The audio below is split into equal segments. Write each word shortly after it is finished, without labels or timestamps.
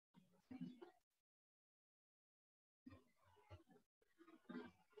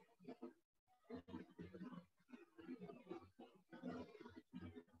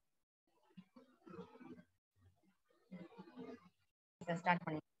Start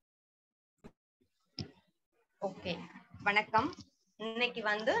பண்ணி. Okay, வணக்கம். இன்னைக்கு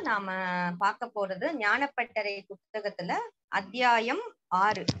நாம பார்க்க போறது ஞானப்பட்டறை புத்தகத்துல அத்தியாயம்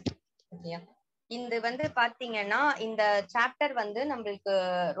 6. ஓகே, இது பாத்தீங்கன்னா இந்த சாப்டர் நம்மளுக்கு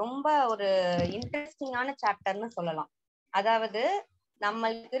ரொம்ப ஒரு இன்ட்ரெஸ்டிங்கான சாப்டர்னு சொல்லலாம். அதாவது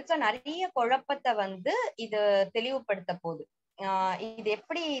நம்மளுக்கு இருக்க நிறைய குழப்பத்தை இது தெளிவுபடுத்த போகுது. இது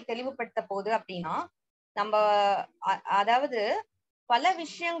எப்படி தெளிவுபடுத்த போகுது அப்படின்னா, நம்ம அதாவது பல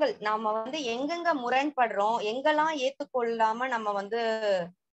விஷயங்கள் நாம எங்கெங்க முரண்படுறோம், எங்கெல்லாம் ஏத்துக்கொள்ளாம நம்ம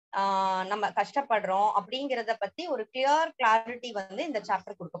நம்ம கஷ்டப்படுறோம் அப்படிங்கிறத பத்தி ஒரு கிளாரிட்டி இந்த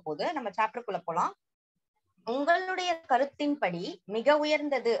சாப்டர் கொடுக்க போகுது. நம்ம சாப்டருக்குள்ள போலாம். உங்களுடைய கருத்தின்படி மிக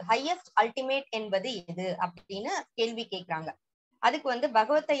உயர்ந்தது ஹையஸ்ட் அல்டிமேட் என்பது எது அப்படின்னு கேள்வி கேட்கிறாங்க. அதுக்கு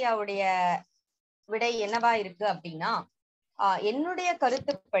பகவத்தையாவுடைய விடை என்னவா இருக்கு அப்படின்னா, என்னுடைய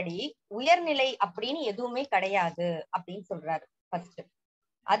கருத்துப்படி உயர்நிலை அப்படின்னு எதுவுமே கிடையாது அப்படின்னு சொல்றாரு ஃபர்ஸ்ட்.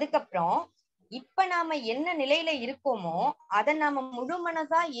 அதுக்கப்புறம் இப்ப நாம என்ன நிலையில இருக்கோமோ அதை நாம முழு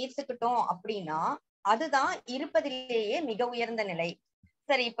மனதா ஏத்துக்கிட்டோம் அப்படின்னா அதுதான் இருப்பதிலேயே மிக உயர்ந்த நிலை.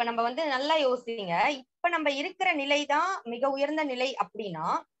 சரி, இப்ப நம்ம நல்லா யோசிங்க. இப்ப நம்ம இருக்கிற நிலைதான் மிக உயர்ந்த நிலை அப்படின்னா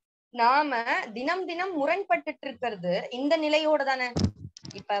நாம தினம் தினம் முரண்பட்டுட்டு இருக்கிறது இந்த நிலையோட தானே.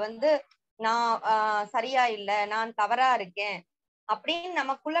 இப்ப நான் சரியா இல்ல, நான் தவறா இருக்கேன் அப்படின்னு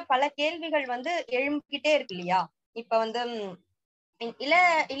நமக்குள்ள பல கேள்விகள் எழும்பிக்கிட்டே இருக்கு இல்லையா. இப்ப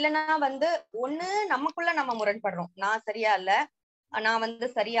இல்லைன்னா ஒண்ணு நமக்குள்ள நம்ம முரண்படுறோம், நான் சரியா இல்ல, நான்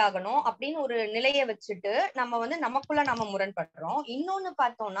சரியாகணும் அப்படின்னு ஒரு நிலைய வச்சுட்டு நம்ம நமக்குள்ள நம்ம முரண்படுறோம். இன்னொன்னு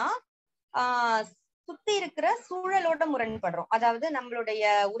பார்த்தோம்னா சுத்தி இருக்கிற சூழலோட முரண்படுறோம். அதாவது நம்மளுடைய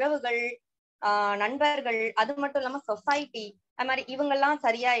உறவுகள், நண்பர்கள், அது மட்டும் இல்லாம சொசைட்டி, அது மாதிரி இவங்கெல்லாம்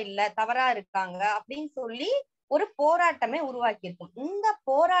சரியா இல்ல, தவறா இருக்காங்க அப்படின்னு சொல்லி ஒரு போராட்டமே உருவாக்கி இருக்கும். இந்த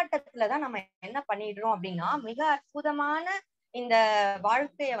போராட்டத்துலதான் நம்ம என்ன பண்ணிடுறோம் அப்படின்னா மிக அற்புதமான இந்த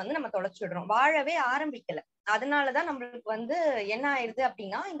வாழ்க்கைய நம்ம தொலைச்சிடுறோம், வாழவே ஆரம்பிக்கல. அதனாலதான் நம்மளுக்கு என்ன ஆயிடுது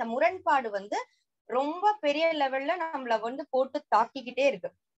அப்படின்னா இந்த முரண்பாடு ரொம்ப பெரிய லெவல்ல நம்மள போட்டு தாக்கிக்கிட்டே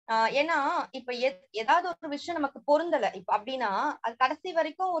இருக்கு. ஏன்னா இப்ப ஏதாவது ஒரு விஷயம் நமக்கு பொருந்தல இப்ப அப்படின்னா அது கடைசி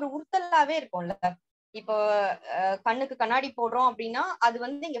வரைக்கும் ஒரு உறுத்தலாவே இருக்கும்ல. இப்போ கண்ணுக்கு கண்ணாடி போடுறோம் அப்படின்னா அது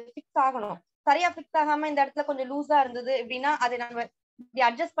இங்க பிக்ஸ் ஆகணும். சரியா பிக்ஸ் ஆகாம இந்த இடத்துல கொஞ்சம் லூஸா இருந்தது அப்படின்னா அதை நம்ம இப்படி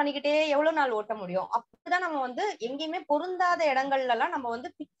அட்ஜஸ்ட் பண்ணிக்கிட்டே எவ்வளவு நாள் ஓட்ட முடியும். அப்படிதான் நம்ம எங்கேயுமே பொருந்தாத இடங்கள்ல எல்லாம்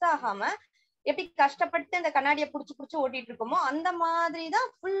நம்ம பிக்ஸ் ஆகாம எப்படி கஷ்டப்பட்டு இந்த கண்ணாடியை புடிச்சு புடிச்சு ஓட்டிட்டு இருக்கோமோ அந்த மாதிரிதான்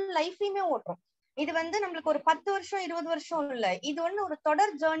ஃபுல் லைஃபையுமே ஓட்டுறோம். இது நம்மளுக்கு ஒரு 10 வருஷம் 20 வருஷம் இல்ல, இது ஒரு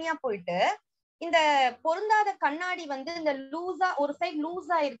தொடர் ஜேர்னியா போயிட்டு இந்த பொருந்தாத கண்ணாடி இந்த லூஸா ஒரு சைடு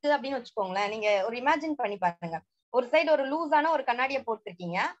லூஸா இருக்கு அப்படின்னு வச்சுக்கோங்களேன். நீங்க ஒரு இமேஜின் பண்ணி பாருங்க. ஒரு சைடு ஒரு லூஸான ஒரு கண்ணாடியை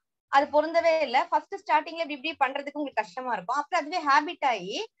போட்டிருக்கீங்க, அது பொருந்தவே இல்லை. ஃபர்ஸ்ட் ஸ்டார்டிங்ல இப்படி பண்றதுக்கு உங்களுக்கு கஷ்டமா இருக்கும். அப்புறம் அதுவே ஹேபிட்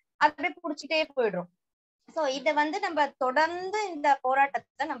ஆகி அதுவே புடிச்சிட்டே போயிடும். சோ இத நம்ம தொடர்ந்து இந்த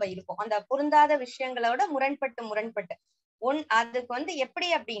போராட்டத்தை நம்ம இருக்கோம், அந்த பொருந்தாத விஷயங்களோட முரண்பட்டு அதுக்கு எப்படி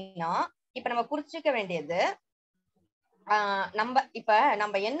அப்படின்னா இப்ப நம்ம புரிச்சுக்க வேண்டியது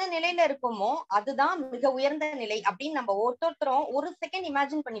நம்ம என்ன நிலையில இருக்கோமோ அதுதான் மிக உயர்ந்த நிலை அப்படின்னு நம்ம ஒருத்தரும் ஒரு செகண்ட்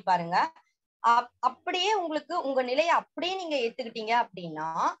இமேஜின் பண்ணி பாருங்க. அப்படியே உங்களுக்கு உங்க நிலையை அப்படியே நீங்க ஏத்துக்கிட்டீங்க அப்படின்னா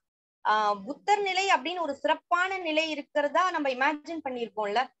புத்தர் நிலை அப்படின்னு ஒரு சிறப்பான நிலை இருக்கிறதா நம்ம இமேஜின்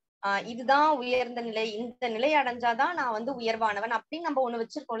பண்ணிருக்கோம்ல. இதுதான் உயர்ந்த நிலை, இந்த நிலை அடைஞ்சாதான் நான் உயர்வானவன் அப்படின்னு நம்ம ஒண்ணு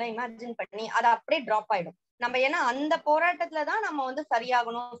வச்சிருக்கோம்ல இமேஜின் பண்ணி, அது அப்படியே டிராப் ஆயிடும். நம்ம ஏன்னா அந்த போராட்டத்துலதான் நம்ம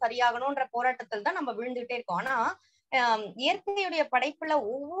சரியாகணும்ன்ற போராட்டத்துல தான் நம்ம விழுந்துகிட்டே இருக்கோம். ஆனா இயற்கையுடைய படைப்புல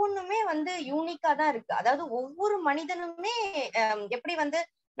ஒவ்வொன்றுமே யூனிக்கா தான் இருக்கு. அதாவது ஒவ்வொரு மனிதனுமே எப்படி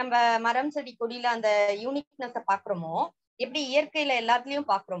நம்ம மரம் செடி கொடியில அந்த யூனிக்னஸ பாக்குறோமோ, எப்படி இயற்கையில எல்லாத்துலயும்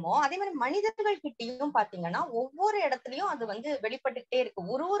பாக்குறோமோ, அதே மாதிரி மனிதர்கள் கிட்டயும் பாத்தீங்கன்னா ஒவ்வொரு இடத்துலயும் அது வெளிப்பட்டுட்டே இருக்கு.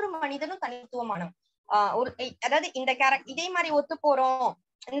 ஒரு மனிதனும் தனித்துவமானவன். அதாவது இந்த இதே மாதிரி ஒத்து போறோம்,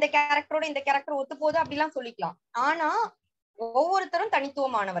 இந்த கேரக்டரோட இந்த கேரக்டர் ஒத்து போகுது அப்படிலாம் சொல்லிக்கலாம். ஆனா ஒவ்வொருத்தரும்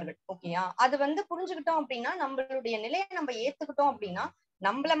தனித்துவமானவர்கள். ஓகேயா, அது புரிஞ்சுக்கிட்டோம் அப்படின்னா நம்மளுடைய நிலையை நம்ம ஏத்துக்கிட்டோம் அப்படின்னா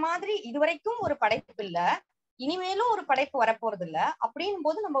நம்மள மாதிரி இதுவரைக்கும் ஒரு படைப்பு இல்ல, இனிமேலும் ஒரு படைப்பு வரப்போறது இல்ல. அப்படின்னும்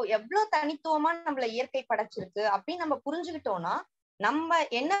போது நம்ம எவ்வளவு தனித்துவமா நம்மள இயற்கை படைச்சிருக்கு அப்படின்னு நம்ம புரிஞ்சுக்கிட்டோம்னா நம்ம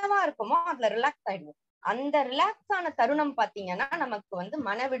என்னவா இருக்கோமோ அதுல ரிலாக்ஸ் ஆயிடுவோம். அந்த ரிலாக்ஸ் ஆன தருணம் பாத்தீங்கன்னா நமக்கு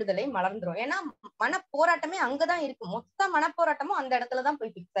மன விடுதலை மலர்ந்துரும். ஏன்னா மன போராட்டமே அங்கதான் இருக்கு, மொத்த மன போராட்டமும் அந்த இடத்துலதான்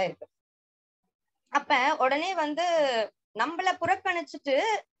போய் பிக்ஸ் ஆயிருக்கு. அப்ப உடனே நம்மள புறக்கணிச்சுட்டு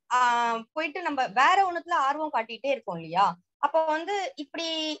போயிட்டு நம்ம வேற ஒண்ணுத்துல ஆர்வம் காட்டிட்டே இருக்கோம் இல்லையா. அப்ப இப்படி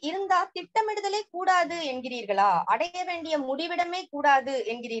இருந்தா திட்டமிடுதலே கூடாது என்கிறீர்களா, அடைய வேண்டிய முடிவிடமே கூடாது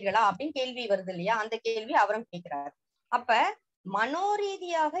என்கிறீர்களா அப்படின்னு கேள்வி வருது இல்லையா. அந்த கேள்வி அவரும் கேட்கிறாரு. அப்ப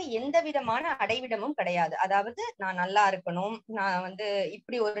மனோரீதியாக எந்த விதமான அடைவிடமும் கிடையாது. அதாவது நான் நல்லா இருக்கணும், நான் வந்து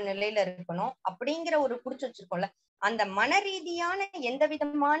இப்படி ஒரு நிலையில இருக்கணும் அப்படிங்கிற ஒரு புடிச்சு வச்சிருக்கோம்ல, அந்த மன ரீதியான எந்த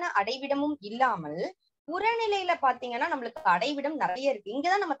விதமான அடைவிடமும் இல்லாமல் புறநிலையில பாத்தீங்கன்னா நம்மளுக்கு அடைவிடம் நிறைய இருக்கு.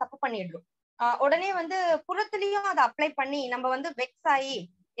 இங்கதான் நம்ம தப்பு பண்ணிடுறோம். உடனே வந்து புறத்துலயும் அதை அப்ளை பண்ணி நம்ம வந்து வெக்ஸ் ஆகி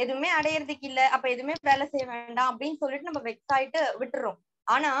எதுவுமே அடையறதுக்கு இல்ல, அப்ப எதுவுமே வேலை செய்ய வேண்டாம் அப்படின்னு சொல்லிட்டு நம்ம வெக்ஸ் ஆயிட்டு விட்டுறோம்.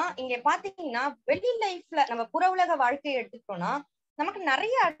 ஆனா இங்க பாத்தீங்கன்னா வெளி லைஃப்ல நம்ம புற உலக வாழ்க்கையை எடுத்துக்கிட்டோம்னா நமக்கு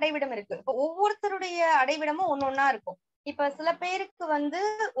நிறைய அடைவிடம் இருக்கு. இப்ப ஒவ்வொருத்தருடைய அடைவிடமும் ஒன்னொன்னா இருக்கும். இப்ப சில பேருக்கு வந்து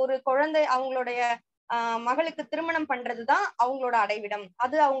ஒரு குழந்தை அவங்களுடைய மகளுக்கு திருமணம் பண்றதுதான் அவங்களோட அடைவிடம்,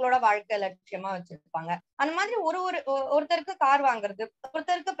 அது அவங்களோட வாழ்க்கை லட்சியமா வச்சிருப்பாங்க. அந்த மாதிரி ஒருத்தருக்கு கார் வாங்குறது,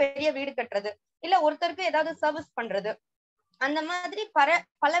 ஒருத்தருக்கு பெரிய வீடு கட்டுறது, இல்ல ஒருத்தருக்கு ஏதாவது சர்வீஸ் பண்றது, அந்த மாதிரி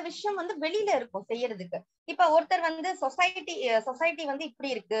பல விஷயம் வந்து வெளியில இருக்கும் செய்யறதுக்கு. இப்ப ஒருத்தர் வந்து சொசைட்டி வந்து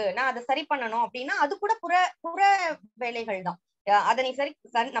இப்படி இருக்கு, நான் அதை சரி பண்ணணும் அப்படின்னா அது கூட புற புற வேலைகள் தான். அதனை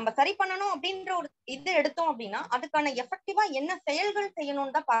நம்ம சரி பண்ணணும் அப்படின்ற ஒரு இது எடுத்தோம் அப்படின்னா அதுக்கான எஃபெக்டிவா என்ன செயல்கள்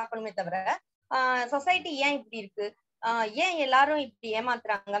செய்யணும்னு தான் பார்க்கணுமே தவிர சொசைட்டி ஏன் இப்படி இருக்கு, ஏன் எல்லாரும் இப்படி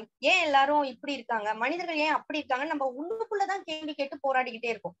ஏமாத்துறாங்க, ஏன் எல்லாரும் இப்படி இருக்காங்க, மனிதர்கள் ஏன் அப்படி இருக்காங்க, நம்ம உள்ளுக்குள்ளதான் கேள்வி கேட்டு போராடிக்கிட்டே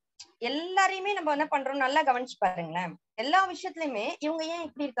இருக்கோம். எல்லாரையுமே நம்ம என்ன பண்றோம் நல்லா கவனிச்சு பாருங்களேன். எல்லா விஷயத்துலயுமே இவங்க ஏன்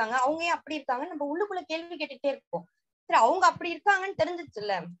இப்படி இருக்காங்க, அவங்க ஏன் அப்படி இருக்காங்க, நம்ம உள்ளுக்குள்ள கேள்வி கேட்டுட்டே இருக்கோம். சரி, அவங்க அப்படி இருக்காங்கன்னு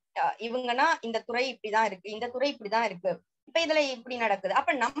தெரிஞ்சிச்சுல்ல, இவங்கன்னா இந்த துறை இப்படிதான் இருக்கு, இந்த துறை இப்படிதான் இருக்கு, இப்ப இதுல இப்படி நடக்குது,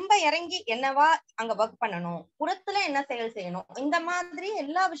 அப்ப நம்ம இறங்கி என்னவா அங்க ஒர்க் பண்ணணும், புறத்துல என்ன செயல் செய்யணும், இந்த மாதிரி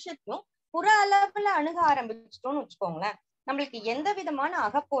எல்லா விஷயத்தையும் புற அளவுல அணுக ஆரம்பிச்சிட்டோம்னு வச்சுக்கோங்களேன், நம்மளுக்கு எந்த விதமான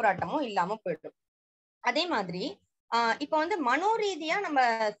அகப்போராட்டமும் இல்லாம போயிடும். அதே மாதிரி இப்ப வந்து மனோரீதியா நம்ம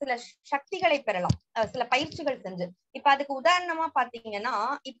சில சக்திகளை பெறலாம், சில பயிற்சிகள் செஞ்சு. இப்ப அதுக்கு உதாரணமா பாத்தீங்கன்னா,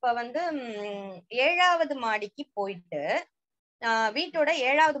 இப்ப வந்து 7வது மாடிக்கு போயிட்டு வீட்டோட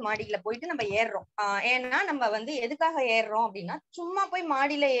 7வது மாடியில போயிட்டு நம்ம ஏறுறோம். ஏன்னா நம்ம வந்து எதுக்காக ஏறுறோம் அப்படின்னா சும்மா போய்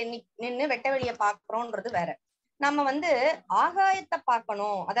மாடியில நின்னு வெட்ட வெளிய பாக்குறோம்ன்றது வேற. நம்ம வந்து ஆகாயத்தை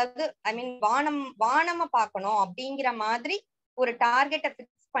பார்க்கணும், அதாவது ஐ மீன் வானம பார்க்கணும் அப்படிங்கிற மாதிரி ஒரு டார்கெட்டை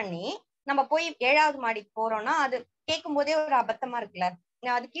பிக்ஸ் பண்ணி நம்ம போய் 7வது மாடிக்கு போறோம்னா அது கேட்கும் போதே ஒரு அபத்தமா இருக்குல்ல.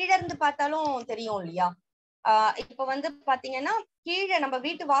 அது கீழே இருந்து பார்த்தாலும் தெரியும் இல்லையா. இப்ப வந்து பாத்தீங்கன்னா கீழே நம்ம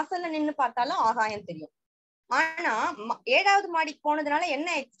வீட்டு வாசல்ல நின்னு பார்த்தாலும் ஆகாயம் தெரியும். ஆனா 7வது மாடிக்கு போனதுனால என்ன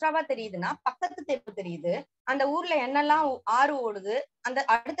எக்ஸ்ட்ராவா தெரியுதுன்னா பக்கத்து தெரு தெரியுது, அந்த ஊர்ல என்னெல்லாம் ஆறு ஓடுது, அந்த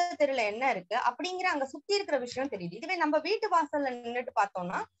அடுத்த தெருல என்ன இருக்கு அப்படிங்கிற அங்க சுத்தி இருக்கிற விஷயம் தெரியுது. இதுவே நம்ம வீட்டு வாசல்ல நின்னுட்டு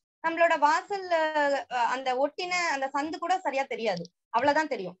பார்த்தோம்னா நம்மளோட வாசல்ல அந்த ஒட்டின அந்த சந்து கூட சரியா தெரியாது,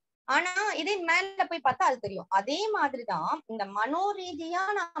 அவ்வளவுதான் தெரியும். ஆனா இதே மேல போய் பார்த்தா அது தெரியும். அதே மாதிரிதான் இந்த மனோரீதியா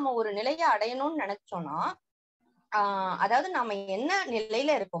நாம ஒரு நிலையை அடையணும்னு நினைச்சோம்னா அதாவது நாம என்ன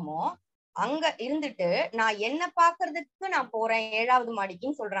நிலையில இருக்கோமோ அங்க இருந்துட்டு நான் என்ன பாக்குறதுக்கு நான் போறேன் 7வது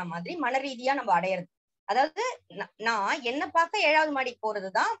மாடிக்குன்னு சொல்ற மாதிரி மன ரீதியா நம்ம அடையிறது. அதாவது நான் என்ன பார்க்க 7வது மாடிக்கு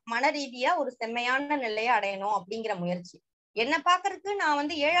போறதுதான் மன ரீதியா ஒரு செம்மையான நிலையை அடையணும் அப்படிங்கிற முயற்சி. என்ன பாக்குறதுக்கு நான்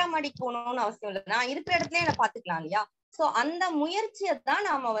வந்து 7ஆம் மாடிக்கு போகணும்னு அவசியம் இல்லை, நான் இருக்கிற இடத்துல என்ன பாத்துக்கலாம் இல்லையா. சோ அந்த முயற்சியை தான்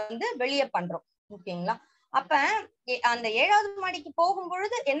நாம வந்து வெளியே பண்றோம். ஓகேங்களா. அப்ப அந்த 7வது மாடிக்கு போகும்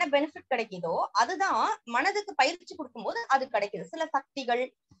பொழுது என்ன பெனிஃபிட் கிடைக்குதோ அதுதான் மனதுக்கு பயிற்சி கொடுக்கும்போது அது கிடைக்குது. சில சக்திகள்,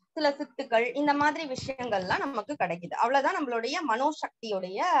 சில சித்துக்கள், இந்த மாதிரி விஷயங்கள்லாம் நமக்கு கிடைக்குது. அவ்வளவுதான் நம்மளுடைய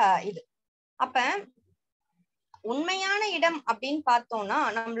மனோசக்தியுடைய இது. அப்ப உண்மையான இடம் அப்படின்னு பார்த்தோம்னா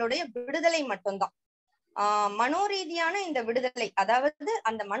நம்மளுடைய விடுதலை மட்டும்தான். மனோரீதியான இந்த விடுதலை, அதாவது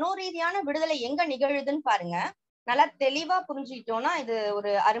அந்த மனோரீதியான விடுதலை எங்க நிகழுதுன்னு பாருங்க. நல்லா தெளிவா புரிஞ்சுக்கிட்டோம்னா இது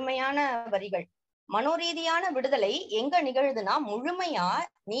ஒரு அருமையான வரிகள். மனோரீதியான விடுதலை எங்க நிகழுதுன்னா முழுமையா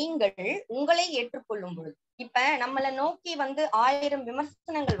நீங்கள் உங்களை ஏற்றுக்கொள்ளும் பொழுது. இப்ப நம்மளை நோக்கி வந்து 1000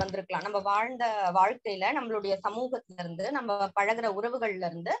 விமர்சனங்கள் வந்திருக்கலாம், நம்ம வாழ்ந்த வாழ்க்கையில நம்மளுடைய சமூகத்துல இருந்து நம்ம பழகுற உறவுகள்ல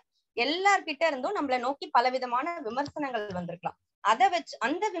இருந்து எல்லார்கிட்ட இருந்தும் நம்மளை நோக்கி பலவிதமான விமர்சனங்கள் வந்திருக்கலாம்.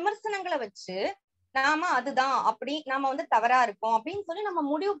 அந்த விமர்சனங்களை வச்சு நாம அதுதான் அப்படி நாம வந்து தவறா இருக்கோம் அப்படின்னு சொல்லி நம்ம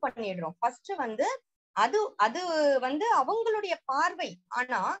முடிவு பண்ணிடுறோம். ஃபர்ஸ்ட் வந்து அது அது வந்து அவங்களுடைய பார்வை.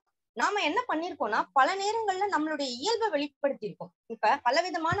 ஆனா நாம என்ன பண்ணிருக்கோம்னா பல நேரங்கள்ல நம்மளுடைய இயல்பை வெளிப்படுத்தி இருக்கோம். இப்ப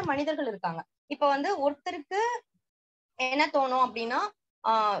பலவிதமான மனிதர்கள் இருக்காங்க. இப்ப வந்து ஒருத்தருக்கு என்ன தோணும் அப்படின்னா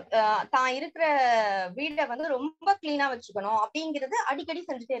தான் இருக்கிற வீட்டை வந்து ரொம்ப கிளீனா வச்சுக்கணும் அப்படிங்கறது அடிக்கடி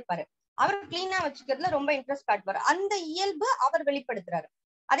செஞ்சுட்டே இருப்பாரு. அவர் கிளீனா வச்சுக்கிறதுல ரொம்ப இன்ட்ரெஸ்ட் காட்டுவாரு, அந்த இயல்பு அவர் வெளிப்படுத்துறாரு.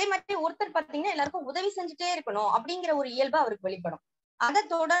 அதே மாதிரி ஒருத்தர் பாத்தீங்கன்னா எல்லாருக்கும் உதவி செஞ்சுட்டே இருக்கணும் அப்படிங்கிற ஒரு இயல்பு அவருக்கு வெளிப்படும், அதை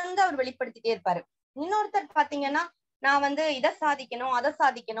தொடர்ந்து அவர் வெளிப்படுத்திட்டே இருப்பாரு. இன்னொருத்தர் பாத்தீங்கன்னா நான் வந்து இதை சாதிக்கணும் அதை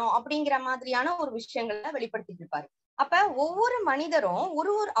சாதிக்கணும் அப்படிங்கிற மாதிரியான ஒரு விஷயங்கள்ல வெளிப்படுத்திட்டு இருப்பாரு. அப்ப ஒவ்வொரு மனிதரும்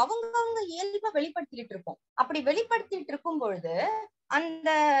ஒரு அவங்க இயல்பை வெளிப்படுத்திட்டு இருக்கோம். அப்படி வெளிப்படுத்திட்டு இருக்கும் பொழுது அந்த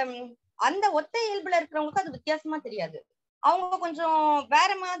அந்த ஒத்த இயல்புல இருக்கிறவங்களுக்கு அது வித்தியாசமா தெரியாது. அவங்க கொஞ்சம்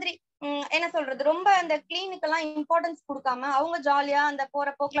வேற மாதிரி என்ன சொல்றது, ரொம்ப அந்த கிளீனுக்கெல்லாம் இம்பார்ட்டன்ஸ் கொடுக்காம அவங்க ஜாலியா அந்த போற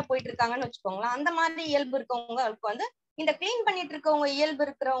போக்குல போயிட்டு இருக்காங்கன்னு வச்சுக்கோங்களேன். அந்த மாதிரி இயல்பு இருக்கவங்களுக்கு வந்து இந்த கிளீன் பண்ணிட்டு இருக்கவங்க இயல்பு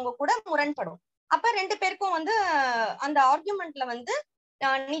இருக்கிறவங்க கூட முரண்படும். அப்ப 2 பேருக்கும் வந்து அந்த ஆர்குமெண்ட்ல வந்து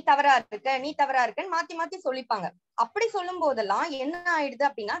நீ தவறா இருக்க, நீ தவறா இருக்கன்னு மாத்தி மாத்தி சொல்லிப்பாங்க. அப்படி சொல்லும் போதெல்லாம் என்ன ஆயிடுது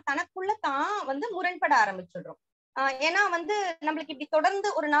அப்படின்னா, தனக்குள்ள தான் வந்து முரண்பட ஆரம்பிச்சிடுறோம். ஏன்னா வந்து நம்மளுக்கு இப்படி தொடர்ந்து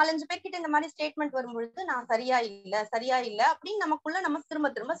ஒரு 4-5 பேர்கிட்ட இந்த மாதிரி ஸ்டேட்மெண்ட் வரும்பொழுது நான் சரியா இல்ல அப்படின்னு நமக்குள்ள நம்ம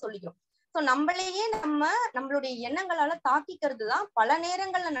திரும்ப திரும்ப சொல்லிக்கிறோம். சோ நம்மளையே நம்மளுடைய எண்ணங்களால தாக்கிக்கிறது தான் பல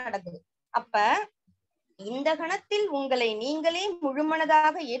நேரங்கள்ல நடக்குது. அப்ப இந்த கணத்தில் உங்களை நீங்களே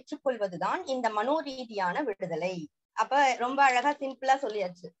முழுமனதாக ஏற்றுக்கொள்வதுதான் இந்த மனோரீதியான விடுதலை. அப்ப ரொம்ப அழகா சிம்பிளா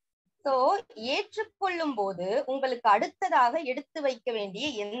சொல்லியாச்சு. சோ ஏற்றுக்கொள்ளும் போது உங்களுக்கு அடுத்ததாக எடுத்து வைக்க வேண்டிய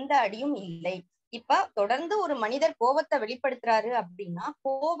எந்த அடியும் இல்லை. இப்ப தொடர்ந்து ஒரு மனிதர் கோபத்தை வெளிப்படுத்துறாரு அப்படின்னா,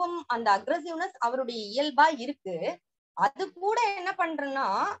 கோபம் அந்த அக்ரெசிவ்னஸ் அவருடைய இயல்பா இருக்கு. அது கூட என்ன பண்றேன்னா,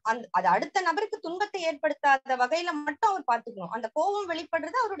 அது அடுத்த நபருக்கு துன்பத்தை ஏற்படுத்தாத வகையில மட்டும் அவர் பாத்துக்கணும். அந்த கோபம்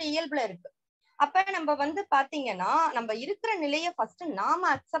வெளிப்படுறது அவருடைய இயல்புல இருக்கு. அப்ப நம்ம வந்து பாத்தீங்கன்னா, நம்ம இருக்கிற நிலைய ஃபர்ஸ்ட் நாம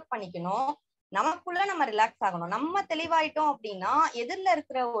அக்செப்ட் பண்ணிக்கணும். நமக்குள்ள நம்ம ரிலாக்ஸ் ஆகணும். நம்ம தெளிவாயிட்டோம் அப்படின்னா, எதிர்ல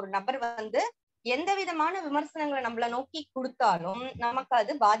இருக்கிற ஒரு நபர் வந்து எந்த விதமான விமர்சனங்களை நம்மள நோக்கி கொடுத்தாலும் நமக்கு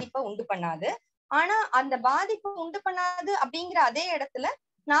அது பாதிப்பை உண்டு பண்ணாது. ஆனா அந்த பாதிப்பு உண்டு பண்ணாது அப்படிங்கிற அதே இடத்துல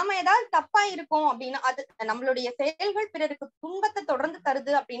நாம ஏதாவது தப்பா இருக்கோம் அப்படின்னா, அது நம்மளுடைய செயல்கள் பிறருக்கு துன்பத்தை தொடர்ந்து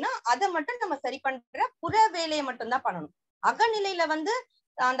தருது அப்படின்னா, அதை மட்டும் நம்ம சரி பண்ற புற வேலையை மட்டும்தான் பண்ணணும். அகநிலையில வந்து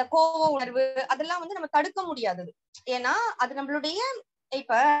அந்த கோப உணர்வு அதெல்லாம் வந்து நம்ம தடுக்க முடியாதது. ஏன்னா அது நம்மளுடைய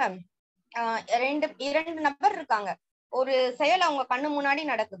இப்ப இரண்டு நபர் இருக்காங்க, ஒரு செயல் அவங்க கண்ணு முன்னாடி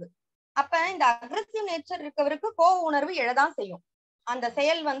நடக்குது. அப்ப இந்த அக்ரெசிவ் நேச்சர் இருக்கவருக்கு கோப உணர்வு எழதான் செய்யும். அந்த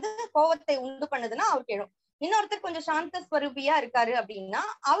செயல் வந்து கோபத்தை உண்டு பண்ணுதுன்னா அவருக்கு எழும். இன்னொருத்தர் கொஞ்சம் சாந்த ஸ்வரூபியா இருக்காரு அப்படின்னா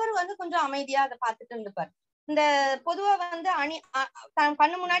அவர் வந்து கொஞ்சம் அமைதியா அதை பார்த்துட்டு இருந்துப்பாரு. இந்த பொதுவா வந்து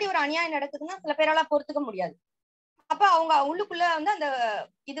கண்ணு முன்னாடி ஒரு அநியாயம் நடக்குதுன்னா சில பேரால பொறுத்துக்க முடியாது. அப்ப அவங்க உள்ளுக்குள்ள வந்து அந்த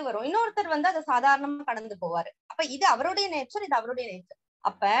இது வரும். இன்னொருத்தர் வந்து அதை சாதாரணமா கடந்து போவாரு. அப்ப இது அவருடைய நேச்சர், இது அவருடைய நேச்சர்.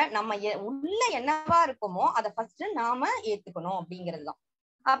 அப்ப நம்ம உள்ள என்னவா இருக்குமோ அதை ஃபர்ஸ்ட் நாம ஏத்துக்கணும் அப்படிங்கிறதுதான்.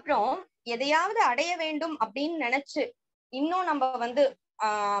 அப்புறம் எதையாவது அடைய வேண்டும் அப்படின்னு நினைச்சு இன்னும் நம்ம வந்து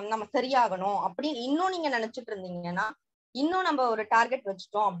நம்ம சரியாகணும் அப்படின்னு இன்னும் நீங்க நினைச்சிட்டு இருந்தீங்கன்னா, இன்னும் நம்ம ஒரு டார்கெட்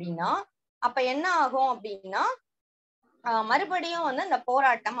வச்சுட்டோம் அப்படின்னா, அப்ப என்ன ஆகும் அப்படின்னா மறுபடியும் வந்து அந்த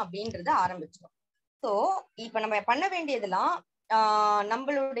போராட்டம் அப்படின்றது ஆரம்பிச்சிடும். சோ இப்ப நம்ம பண்ண வேண்டியதெல்லாம்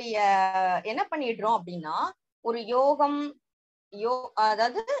நம்மளுடைய என்ன பண்ணிடுறோம் அப்படின்னா, ஒரு யோகம்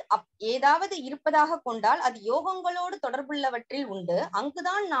அதாவது ஏதாவது இருப்பதாக கொண்டால் அது யோகங்களோடு தொடர்புள்ளவற்றில் உண்டு.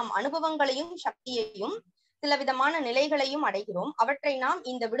 அங்குதான் நாம் அனுபவங்களையும் சக்தியையும் சில விதமான நிலைகளையும் அடைகிறோம். அவற்றை நாம்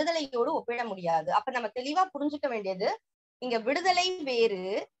இந்த விடுதலையோடு ஒப்பிட முடியாது. அப்ப நம்ம தெளிவா புரிஞ்சுக்க வேண்டியது, இங்க விடுதலை வேறு,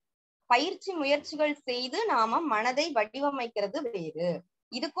 பயிற்சி முயற்சிகள் செய்து நாம மனதை வடிவமைக்கிறது வேறு.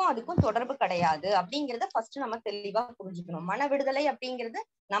 இதுக்கும் அதுக்கும் தொடர்பு கிடையாது அப்படிங்கிறத ஃபர்ஸ்ட் நம்ம தெளிவா புரிஞ்சுக்கணும். மன விடுதலை அப்படிங்கிறது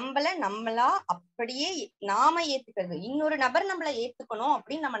நம்மளா அப்படியே நாம ஏத்துக்கிறது. இன்னொரு நபர் நம்மளை ஏத்துக்கணும்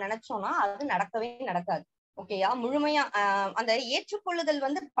அப்படின்னு நம்ம நினைச்சோம்னா அது நடக்கவே நடக்காது. ஓகேயா? முழுமையா அந்த ஏற்றுக்கொள்ளுதல்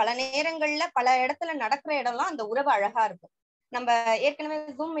வந்து பல நேரங்கள்ல பல இடத்துல நடக்கிற இடம்லாம் அந்த உறவு அழகா இருக்கும். நம்ம ஏற்கனவே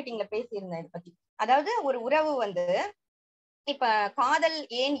ஜூம் மீட்டிங்ல பேசியிருந்தேன் இதை பத்தி. அதாவது ஒரு உறவு வந்து இப்ப காதல்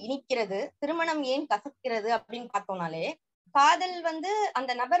ஏன் இனிக்கிறது, திருமணம் ஏன் கசக்கிறது அப்படின்னு பார்த்தோம்னாலே, காதல் வந்து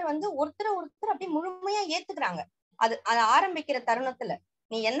அந்த நபர் வந்து ஒருத்தர் அப்படியே முழுமையா ஏத்துக்கிறாங்க. அது ஆரம்பிக்கிற தருணத்துல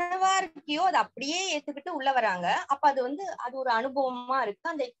நீ என்னவா இருக்கியோ அதை அப்படியே ஏத்துக்கிட்டு உள்ள வராங்க. அப்ப அது வந்து அது ஒரு அனுபவமா இருக்கு,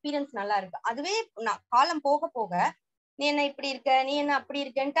 அந்த எக்ஸ்பீரியன்ஸ் நல்லா இருக்கு. அதுவே காலம் போக போக நீ என்ன இப்படி இருக்க, நீ என்ன அப்படி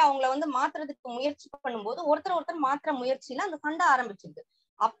இருக்கன்ட்டு அவங்கள வந்து மாத்துறதுக்கு முயற்சி பண்ணும்போது ஒருத்தர் மாத்துற முயற்சியில அந்த சண்டை ஆரம்பிச்சிருது.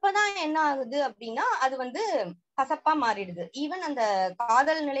 அப்பதான் என்ன ஆகுது அப்படின்னா அது வந்து கசப்பா மாறிடுது. ஈவன் அந்த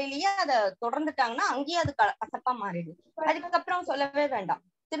காதல் நிலையிலேயே அதை தொடர்ந்துட்டாங்கன்னா அங்கேயே அது கசப்பா மாறிடுது. அதுக்கப்புறம் சொல்லவே வேண்டாம்.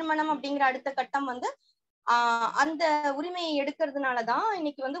 திருமணம் அப்படிங்கிற அடுத்த கட்டம் வந்து அந்த உரிமையை எடுக்கிறதுனாலதான்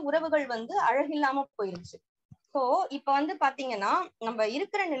இன்னைக்கு வந்து உறவுகள் வந்து அழகில்லாம போயிருச்சு. சோ இப்ப வந்து பாத்தீங்கன்னா நம்ம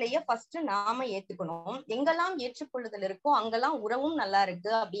இருக்கிற நிலைய ஃபர்ஸ்ட் நாம ஏத்துக்கணும். எங்கெல்லாம் ஏற்றுக்கொள்ளுதல் இருக்கோ அங்கெல்லாம் உறவும் நல்லா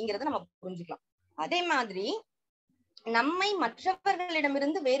இருக்கு அப்படிங்கறத நம்ம புரிஞ்சுக்கலாம். அதே மாதிரி நம்மை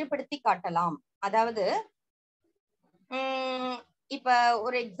மற்றவர்களிடமிருந்து வேறுபடுத்தி காட்டலாம். அதாவது இப்ப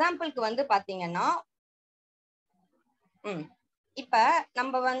ஒரு எக்ஸாம்பிளுக்கு வந்து பாத்தீங்கன்னா இப்ப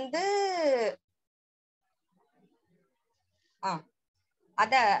நம்ம வந்து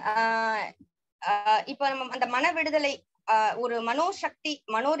இப்ப நம்ம அந்த மன விடுதலை ஒரு மனோசக்தி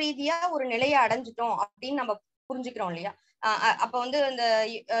மனோரீதியா ஒரு நிலையை அடைஞ்சிட்டோம் அப்படின்னு நம்ம புரிஞ்சுக்கிறோம் இல்லையா? அப்ப வந்து இந்த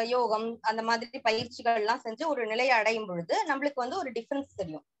யோகம் அந்த மாதிரி பயிற்சிகள் எல்லாம் செஞ்சு ஒரு நிலையை அடையும் பொழுது நம்மளுக்கு வந்து ஒரு டிஃபரன்ஸ்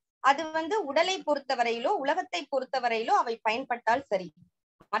தெரியும். அது வந்து உடலை பொறுத்தவரையிலோ உலகத்தை பொறுத்தவரையிலோ அவை பயன்பட்டால் சரி,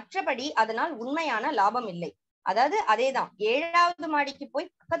 மற்றபடி அதனால் உண்மையான லாபம் இல்லை. அதாவது அதேதான், 7வது மாடிக்கு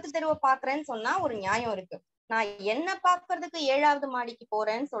போய் பக்கத்து தெருவை பாக்குறேன்னு சொன்னா ஒரு நியாயம் இருக்கு. நான் என்ன பாக்குறதுக்கு 7வது மாடிக்கு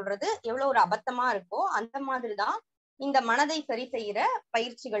போறேன்னு சொல்றது எவ்வளவு ஒரு அபத்தமா இருக்கோ அந்த மாதிரிதான் இந்த மனதை சரி செய்யற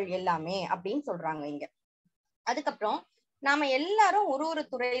பயிற்சிகள் எல்லாமே அப்படின்னு சொல்றாங்க இங்க. அதுக்கப்புறம் நாம எல்லாரும் ஒரு ஒரு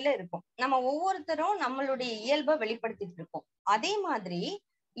துறையில இருக்கோம். நம்ம ஒவ்வொருத்தரும் நம்மளுடைய இயல்பை வெளிப்படுத்திட்டு இருக்கோம். அதே மாதிரி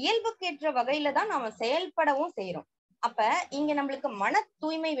இயல்புக்கேற்ற வகையில தான் நாம செயல்படவும் செய்யறோம். அப்ப இங்க நம்மளுக்கு மன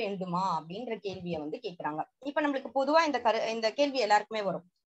தூய்மை வேண்டுமா அப்படின்ற கேள்வியை கேக்குறாங்க. இப்ப நம்மளுக்கு பொதுவா இந்த கேள்வி எல்லாருக்குமே வரும்.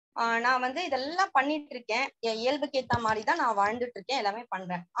 நான் இதெல்லாம் பண்ணிட்டு இருக்கேன், என் இயல்புக்கு ஏத்த மாதிரிதான் நான் வாழ்ந்துட்டு இருக்கேன், எல்லாமே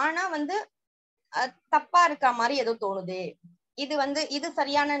பண்றேன். ஆனா தப்பா இருக்க மாதிரி ஏதோ தோணுது, இது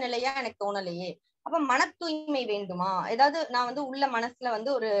சரியான நிலையா எனக்கு தோணலையே. அப்ப மன தூய்மை வேண்டுமா, ஏதாவது நான் உள்ள மனசுல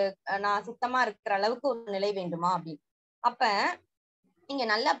ஒரு நான் சுத்தமா இருக்கிற அளவுக்கு ஒரு நிலை வேண்டுமா அப்படின்னு. அப்ப நீங்க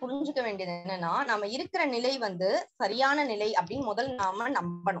நல்லா புரிஞ்சுக்க வேண்டியது என்னன்னா, நாம இருக்கிற நிலை சரியான நிலை அப்படின்னு முதல் நாம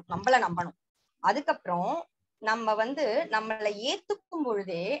நம்மள நம்பணும். அதுக்கப்புறம் நம்ம நம்மளை ஏத்துக்கும்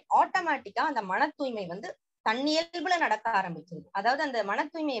பொழுதே ஆட்டோமேட்டிக்கா அந்த மன தூய்மை தன்னியல்புல நடக்க ஆரம்பிச்சிருது. அதாவது அந்த மன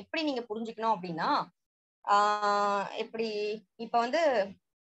தூய்மை எப்படி நீங்க புரிஞ்சுக்கணும் அப்படின்னா, எப்படி இப்ப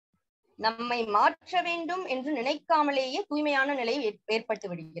நம்மை மாற்ற வேண்டும் என்று நினைக்காமலேயே தூய்மையான நிலை ஏற்பட்டு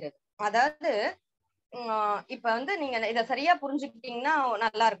விடுகிறது. அதாவது இப்ப நீங்க இத சரியா புரிஞ்சுக்கிட்டீங்கன்னா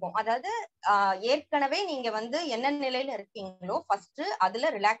நல்லா இருக்கும். அதாவது ஏற்கனவே நீங்க என்ன நிலையில இருக்கீங்களோ ஃபர்ஸ்ட் அதுல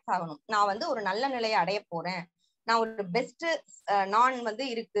ரிலாக்ஸ் ஆகணும். நான் ஒரு நல்ல நிலையை அடைய போறேன், நான் ஒரு பெஸ்ட் நான்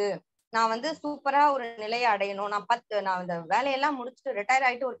இருக்கு, நான் சூப்பரா ஒரு நிலையை அடையணும், நான் இந்த வேலையெல்லாம் முடிச்சுட்டு ரிட்டையர்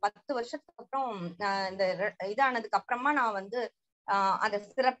ஆயிட்டு ஒரு 10 வருஷத்துக்கு அப்புறம் இந்த இதானதுக்கு அப்புறமா நான் அதை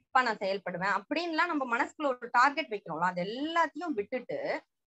சிறப்பா நான் செயல்படுவேன் அப்படின்லாம் நம்ம மனசுக்குள்ள ஒரு டார்கெட் வைக்கிறோம்ல, அது எல்லாத்தையும் விட்டுட்டு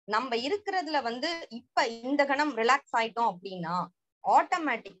நம்ம இருக்கிறதுல இப்ப இந்த கணம் ரிலாக்ஸ் ஆயிட்டோம் அப்படின்னா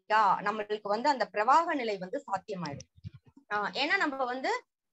ஆட்டோமேட்டிக்கா நம்மளுக்கு அந்த பிரவாக நிலை சாத்தியமாயிடும். ஏன்னா நம்ம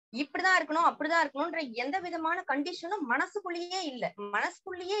இப்படிதான் இருக்கணும் அப்படிதான் இருக்கணும்ன்ற எந்த விதமான கண்டிஷனும் மனசுக்குள்ளேயே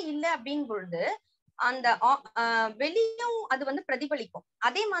இல்ல அப்படின் பொழுது அந்த வெளியும் அது பிரதிபலிக்கும்.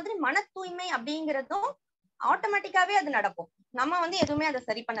 அதே மாதிரி மன தூய்மை அப்படிங்கிறதும் ஆட்டோமேட்டிக்காவே அது நடக்கும். நம்ம எதுவுமே அதை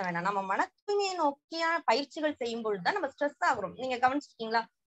சரி பண்ண வேணாம். நம்ம மன தூய்மையை நோக்கியான பயிற்சிகள் செய்யும் பொழுதுதான் நம்ம ஸ்ட்ரெஸ் ஆகுறோம். நீங்க கவனிச்சிருக்கீங்களா?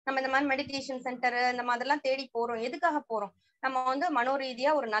 நம்ம இந்த மாதிரி மெடிடேஷன் சென்டர் இந்த மாதிரிலாம் தேடி போறோம். எதுக்காக போறோம்? நம்ம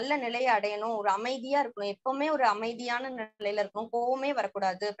மனோரீதியா ஒரு நல்ல நிலையை அடையணும், ஒரு அமைதியா இருக்கணும், எப்பவுமே ஒரு அமைதியான நிலையில இருக்கணும், கோவமே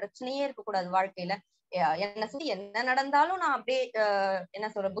வரக்கூடாது, பிரச்சனையே இருக்கக்கூடாது வாழ்க்கையில. என்ன சொல்லி என்ன நடந்தாலும் நான் அப்படியே என்ன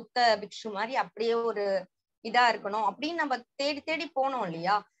சொல்ற புத்த பிக்ஷு மாதிரி அப்படியே ஒரு இதா இருக்கணும் அப்படின்னு நம்ம தேடி தேடி போனோம்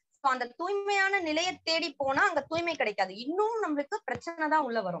இல்லையா? அந்த தூய்மையான நிலையை தேடி போனா அங்க தூய்மை கிடைக்காது, இன்னும் நம்மளுக்கு பிரச்சனை தான்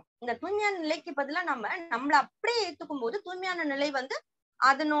உள்ள வரும். இந்த தூய்மையான நிலைக்கு பதிலா நம்மள அப்படியே ஏத்துக்கும் போது தூய்மையான நிலை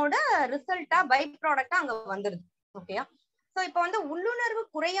அதனோட ரிசல்ட்டா பை ப்ராடக்டா அங்க வந்துருது. ஓகேயா? சோ இப்ப உள்ளுணர்வு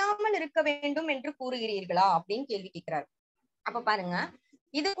குறையாமல் இருக்க வேண்டும் என்று கூறுகிறீர்களா அப்படின்னு கேள்வி கேட்கிறாரு. அப்ப பாருங்க,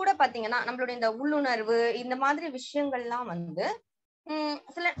 இது கூட பாத்தீங்கன்னா நம்மளுடைய இந்த உள்ளுணர்வு இந்த மாதிரி விஷயங்கள்லாம்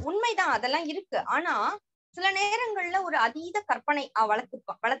சில உண்மைதான், அதெல்லாம் இருக்கு. ஆனா சில நேரங்கள்ல ஒரு அதீத கற்பனை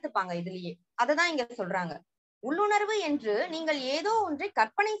வளர்த்துப்பாங்க இதுலயே. அததான் இங்க சொல்றாங்க. உள்ளுணர்வு என்று நீங்கள் ஏதோ ஒன்றை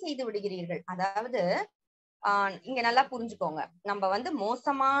கற்பனை செய்து விடுகிறீர்கள். அதாவது இங்க நல்லா புரிஞ்சுக்கோங்க. நம்ம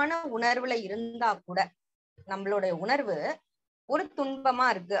மோசமான உணர்வுல இருந்தா கூட நம்மளுடைய உணர்வு ஒரு துன்பமா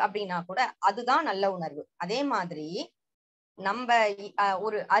இருக்கு அப்படின்னா கூட அதுதான் நல்ல உணர்வு. அதே மாதிரி நம்ம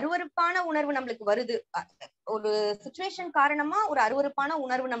ஒரு அருவருப்பான உணர்வு நம்மளுக்கு வருது, ஒரு சிச்சுவேஷன் காரணமா ஒரு அருவருப்பான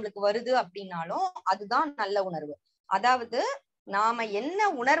உணர்வு நம்மளுக்கு வருது அப்படின்னாலும் அதுதான் நல்ல உணர்வு. அதாவது நாம என்ன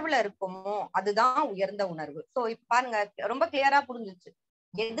உணர்வுல இருக்கோமோ அதுதான் உயர்ந்த உணர்வு. சோ இப்ப பாருங்க, ரொம்ப கிளியரா புரிஞ்சிச்சு.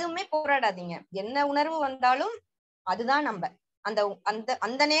 எதுவுமே போராடாதீங்க, என்ன உணர்வு வந்தாலும் அதுதான் நம்ம அந்த அந்த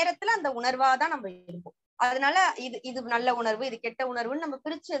அந்த நேரத்துல அந்த உணர்வாதான் நம்ம இருப்போம். அதனால இது நல்ல உணர்வு, இது கெட்ட உணர்வுன்னு நம்ம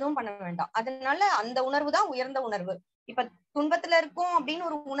பிரிச்சு எதுவும் பண்ண வேண்டாம். அதனால அந்த உணர்வு தான் உயர்ந்த உணர்வு. இப்ப துன்பத்துல இருக்கும் அப்படின்னு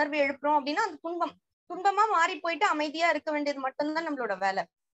ஒரு உணர்வு எழுப்புறோம் அப்படின்னா அந்த துன்பமா மாறி போயிட்டு அமைதியா இருக்க வேண்டியது மட்டும்தான் நம்மளோட வேலை.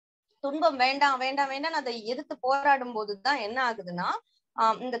 துன்பம் வேண்டாம் வேண்டாம் வேண்டாம் அதை எதிர்த்து போராடும் போதுதான் என்ன ஆகுதுன்னா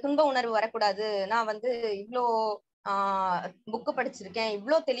இந்த துன்ப உணர்வு வரக்கூடாது, நான் இவ்வளோ புக்கு படிச்சிருக்கேன்,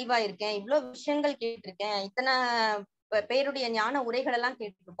 இவ்வளவு தெளிவா இருக்கேன், இவ்வளவு விஷயங்கள் கேட்டிருக்கேன், இத்தனை பேருடைய ஞான உரைகள் எல்லாம்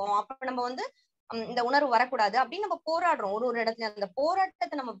கேட்டிருக்கோம், அப்ப நம்ம இந்த உணர்வு வரக்கூடாது அப்படின்னு நம்ம போராடுறோம். ஒரு இடத்துல அந்த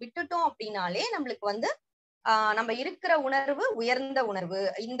போராட்டத்தை நம்ம விட்டுட்டோம் அப்படின்னாலே நம்மளுக்கு நம்ம இருக்கிற உணர்வு உயர்ந்த உணர்வு,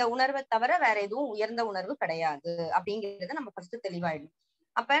 இந்த உணர்வை தவிர வேற எதுவும் உயர்ந்த உணர்வு கிடையாது அப்படிங்கறத நம்ம ஃபர்ஸ்ட் தெளிவாயிடும்.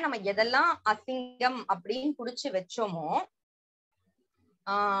 அப்ப நம்ம எதெல்லாம் அசிங்கம் அப்படின்னு புடிச்சு வச்சோமோ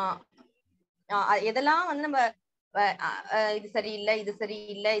எதெல்லாம் நம்ம இது சரியில்லை, இது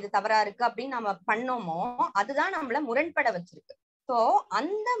சரியில்லை, இது தவறா இருக்கு அப்படின்னு நம்ம பண்ணோமோ அதுதான் நம்மள முரண்பட வச்சிருக்கு. சோ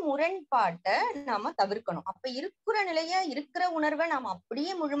அந்த முரண்பாட்டை நாம தவிர்க்கணும். அப்ப இருக்கிற நிலைய இருக்கிற உணர்வை நாம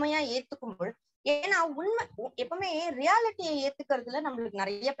அப்படியே முழுமையா ஏத்துக்கும் ஏன்னா உண்மை எப்பவுமே ரியாலிட்டியை ஏத்துக்கிறதுல நம்மளுக்கு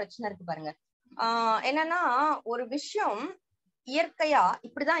நிறைய பிரச்சனை இருக்கு பாருங்க. என்னன்னா ஒரு விஷயம் இயற்கையா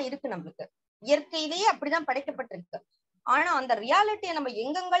இப்படிதான் இருக்கு, நம்மளுக்கு இயற்கையிலேயே அப்படிதான் படைக்கப்பட்டிருக்கு. ஆனா அந்த ரியாலிட்டியை நம்ம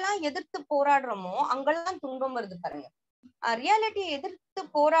எங்கெங்கெல்லாம் எதிர்த்து போராடுறோமோ அங்கெல்லாம் துன்பம் வருது பாருங்க. ரியாலிட்டியை எதிர்த்து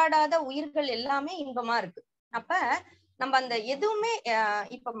போராடாத உயிர்கள் எல்லாமே இன்பமா இருக்கு. அப்ப நம்ம அந்த எதுவுமே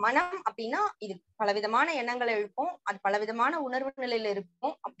இப்ப மனம் அப்படின்னா இது பலவிதமான எண்ணங்களை எழுப்போம், அது பலவிதமான உணர்வு நிலையில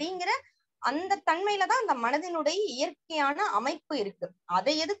இருக்கும். அப்படிங்கிற அந்த தன்மையில தான் அந்த மனதினுடைய இயற்கையான அமைப்பு இருக்கு.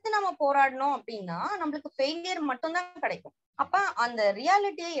 அதை எதிர்த்து நம்ம போராடணும் அப்படின்னா நம்மளுக்கு ஃபெயிலியர் மட்டும்தான் கிடைக்கும். அப்ப அந்த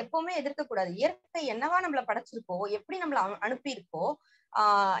ரியாலிட்டியை எப்பவுமே எதிர்க்க கூடாது. இயற்கை என்னவா நம்மள படைச்சிருக்கோ, எப்படி நம்மள அனுப்பியிருக்கோ,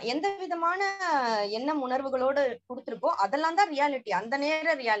 எந்த விதமான எண்ணம் உணர்வுகளோடு கொடுத்திருக்கோ அதெல்லாம் தான் ரியாலிட்டி, அந்த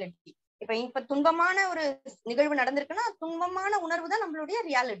நேர ரியாலிட்டி. இப்ப துன்பமான ஒரு நிகழ்வு நடந்திருக்குன்னா துன்பமான உணர்வு தான் நம்மளுடைய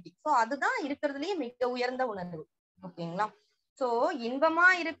ரியாலிட்டி. சோ அதுதான் இருக்கிறதுலயே மிக உயர்ந்த உணர்வு. ஓகேங்களா? சோ இன்பமா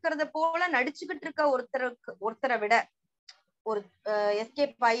இருக்கிறத போல நடிச்சுக்கிட்டு இருக்க ஒருத்தரை விட, ஒரு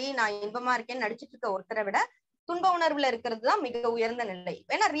எஸ்கேப் ஆகி நான் இன்பமா இருக்கேன்னு நடிச்சுட்டு இருக்க ஒருத்தரை விட துன்ப உணர்வுல இருக்கிறது தான் மிக உயர்ந்த நிலை.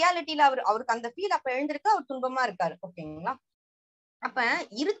 ஏன்னா ரியாலிட்டியில அவருக்கு அந்த ஃபீல் அப்ப எழுந்திருக்கு, அவர் துன்பமா இருக்காரு. ஓகேங்களா? அப்ப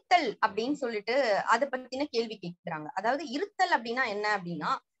இருத்தல் அப்படின்னு சொல்லிட்டு அதை பத்தின கேள்வி கேட்கிறாங்க. அதாவது இருத்தல் அப்படின்னா என்ன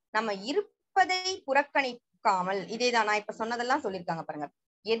அப்படின்னா, நம்ம இருப்பதை புறக்கணிக்காமல், இதேதான் நான் இப்ப சொன்னதெல்லாம் சொல்லியிருக்காங்க பாருங்க.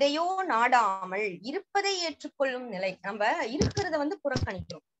 எதையோ நாடாமல் இருப்பதை ஏற்றுக்கொள்ளும் நிலை. நம்ம இருக்கிறத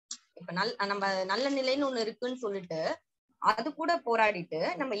புறக்கணிக்கிறோம். இப்ப நம்ம நல்ல நிலைன்னு ஒண்ணு இருக்குன்னு சொல்லிட்டு அது கூட போராடிட்டு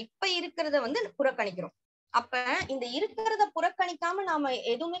நம்ம இப்ப இருக்கிறத புறக்கணிக்கிறோம். அப்ப இந்த இருக்கிறத புறக்கணிக்காம நாம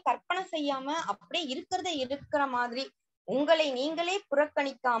எதுவுமே கற்பனை செய்யாம அப்படியே இருக்கிறத இருக்கிற மாதிரி உங்களை நீங்களே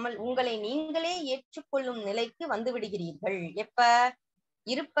புறக்கணிக்காமல் உங்களை நீங்களே ஏற்றுக்கொள்ளும் நிலைக்கு வந்து விடுகிறீர்கள். எப்ப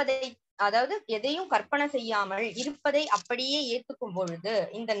இருப்பதை, அதாவது எதையும் கற்பனை செய்யாமல் இருப்பதை அப்படியே ஏத்துக்கும் பொழுது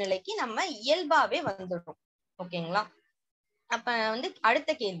இந்த நிலைக்கு நம்ம இயல்பாவே வந்துடும். ஓகேங்களா? அப்ப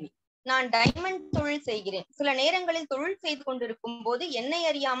அடுத்த கேள்வி, நான் டைமண்ட் தொழில் செய்கிறேன். சில நேரங்களில் தொழில் செய்து கொண்டிருக்கும் போது என்னை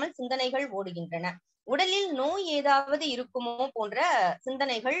அறியாமல் சிந்தனைகள் ஓடுகின்றன. உடலில் நோய் ஏதாவது இருக்குமோ போன்ற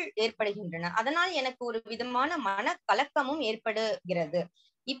சிந்தனைகள் ஏற்படுகின்றன. அதனால் எனக்கு ஒரு விதமான மன கலக்கமும் ஏற்படுகிறது.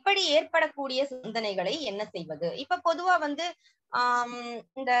 இப்படி ஏற்படக்கூடிய சிந்தனைகளை என்ன செய்வது? இப்ப பொதுவா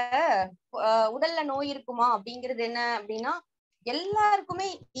இந்த உடல்ல நோய் இருக்குமா அப்படிங்கிறது என்ன அப்படின்னா, எல்லாருக்குமே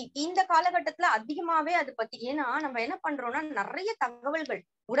இந்த காலகட்டத்துல அதிகமாவே அது பத்தி, ஏன்னா நம்ம என்ன பண்றோம்னா நிறைய தகவல்கள்,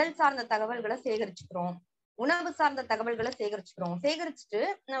 உடல் சார்ந்த தகவல்களை சேகரிச்சுக்கிறோம், உணவு சார்ந்த தகவல்களை சேகரிச்சுட்டு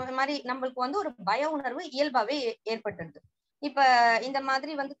இந்த மாதிரி நம்மளுக்கு ஒரு பய உணர்வு இயல்பாவே ஏற்பட்டுருது. இப்ப இந்த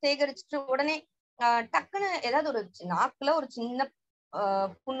மாதிரி சேகரிச்சுட்டு உடனே டக்குன்னு ஏதாவது ஒரு நாக்குல ஒரு சின்ன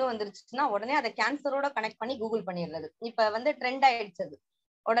புண்ணு வந்துருச்சுன்னா உடனே அதை கேன்சரோட கனெக்ட் பண்ணி கூகுள் பண்ணிடுறது. இப்ப ட்ரெண்ட் ஆயிடுச்சு அது.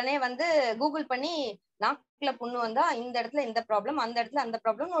 உடனே கூகுள் பண்ணி நாக்குல புண்ணு வந்தா இந்த இடத்துல இந்த ப்ராப்ளம், அந்த இடத்துல அந்த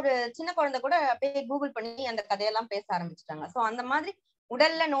ப்ராப்ளம், ஒரு சின்ன குழந்தை கூட அப்படியே கூகுள் பண்ணி அந்த கதையெல்லாம் பேச ஆரம்பிச்சிட்டாங்க. சோ அந்த மாதிரி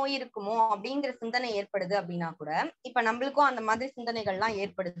உடல்ல நோய் இருக்குமோ அப்படிங்கிற சிந்தனை ஏற்படுது அப்படின்னா கூட, இப்ப நம்மளுக்கும் அந்த மாதிரி சிந்தனைகள்லாம்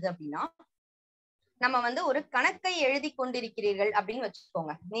ஏற்படுது அப்படின்னா நம்ம ஒரு கணக்கை எழுதி கொண்டிருக்கிறீர்கள் அப்படின்னு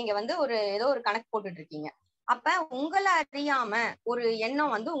வச்சுக்கோங்க. நீங்க ஏதோ ஒரு கணக்கு போட்டுட்டு இருக்கீங்க. அப்ப உங்களை அறியாம ஒரு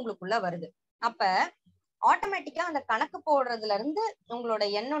எண்ணம் உங்களுக்குள்ள வருது. அப்ப ஆட்டோமேட்டிக்கா அந்த கணக்கு போடுறதுல இருந்து உங்களோட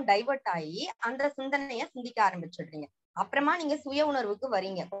எண்ணம் டைவர்ட் ஆகி அந்த சிந்தனைய சிந்திக்க ஆரம்பிச்சிடுறீங்க. அப்புறமா நீங்க சுய உணர்வுக்கு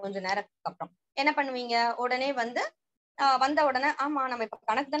வரீங்க. கொஞ்ச நேரத்துக்கு அப்புறம் என்ன பண்ணுவீங்க? உடனே வந்த உடனே ஆமா நம்ம இப்ப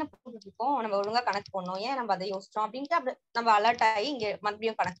கணக்கு தானே போட்டுட்டு இருக்கோம், நம்ம ஒழுங்கா கணக்கு போடணும், ஏன் நம்ம அதை யோசிச்சோம் அப்படின்ட்டு அப்படி நம்ம அலர்ட் ஆகி இங்க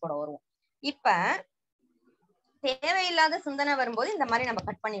மறுபடியும் கணக்கு போட வருவோம். இப்ப தேவையில்லாத சிந்தனை வரும்போது இந்த மாதிரி நம்ம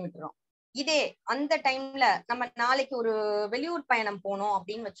கட் பண்ணி விட்டுறோம். இதே அந்த டைம்ல நம்ம நாளைக்கு ஒரு வெளியூர் பயணம் போனோம்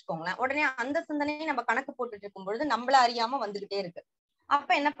அப்படின்னு வச்சுக்கோங்களேன். உடனே அந்த சிந்தனையை நம்ம கணக்கு போட்டுட்டு இருக்கும் பொழுது நம்மள அறியாம வந்துகிட்டே இருக்கு. அப்ப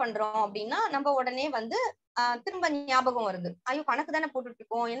என்ன பண்றோம் அப்படின்னா நம்ம உடனே திரும்ப ஞாபகம் வருது, ஐயோ கணக்கு தானே போட்டுட்டு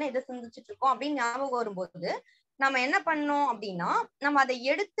இருக்கோம், என்ன இதை சிந்திச்சுட்டு இருக்கோம் அப்படின்னு ஞாபகம் வரும்போது நம்ம என்ன பண்ணோம் அப்படின்னா நம்ம அதை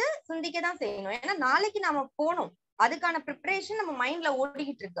எடுத்து சிந்திக்கதான் செய்யணும். ஏன்னா நாளைக்கு நாம போனோம், அதுக்கான ப்ரிப்பரேஷன் நம்ம மைண்ட்ல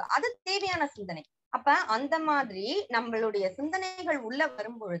ஓடிக்கிட்டு இருக்கு, அது தேவையான சிந்தனை. அப்ப அந்த மாதிரி நம்மளுடைய சிந்தனைகள் உள்ள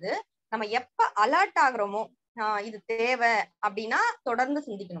வரும்பொழுது நம்ம எப்ப அலர்ட் ஆகுறோமோ, இது தேவை அப்படின்னா தொடர்ந்து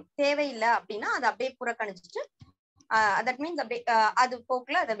சிந்திக்கணும், தேவையில்லை அப்படின்னா அதை அப்படியே புறக்கணிச்சுட்டு தட் மீன்ஸ் அப்படியே அது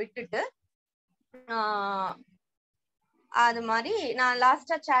போக்குல அதை விட்டுட்டு அது மாதிரி நான்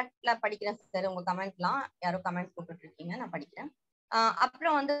லாஸ்டா சாட்ல படிக்கிறேன் சார், உங்க கமெண்ட்லாம் யாரோ கமெண்ட் போட்டுட்டு இருக்கீங்க, நான் படிக்கிறேன்.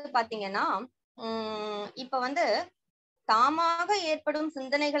 அப்புறம் பாத்தீங்கன்னா இப்ப தாமாக ஏற்படும்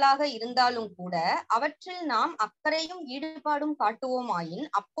சிந்தனைகளாக இருந்தாலும் கூட அவற்றில் நாம் அக்கறையும் ஈடுபாடும் காட்டுவோமாயின்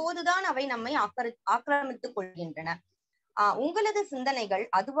அப்போதுதான் அவை நம்மை ஆக்கிரமித்துக் கொள்கின்றன. உங்களது சிந்தனைகள்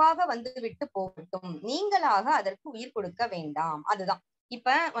அதுவாக விட்டு போகட்டும், நீங்களாக அதற்கு உயிர் கொடுக்க வேண்டாம். அதுதான்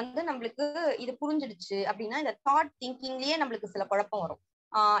இப்ப நம்மளுக்கு இது புரிஞ்சிடுச்சு அப்படின்னா இந்த தாட் திங்கிங்லயே நம்மளுக்கு சில குழப்பம் வரும்.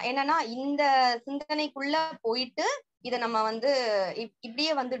 என்னன்னா இந்த சிந்தனைக்குள்ள போயிட்டு இதை நம்ம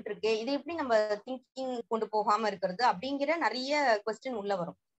இப்படியே வந்துட்டு இருக்கு, இது எப்படி நம்ம திங்கிங் கொண்டு போகாம இருக்கிறது அப்படிங்கிற நிறைய கொஸ்டின் உள்ள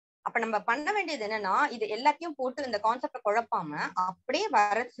வரும். அப்ப நம்ம பண்ண வேண்டியது என்னன்னா, இது எல்லாத்தையும் போட்டு இந்த கான்செப்ட குழப்பாம அப்படியே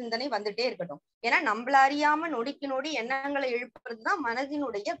வர சிந்தனை வந்துட்டே இருக்கட்டும். ஏன்னா நம்மள அறியாம நொடிக்கு நொடி எண்ணங்களை எழுப்புறதுதான்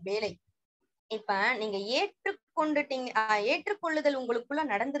மனதினுடைய வேலை. இப்ப நீங்க ஏற்றுக்கொள்ளுதல் உங்களுக்குள்ள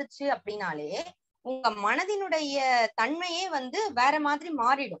நடந்துருச்சு அப்படின்னாலே உங்க மனதினுடைய தன்மையே வேற மாதிரி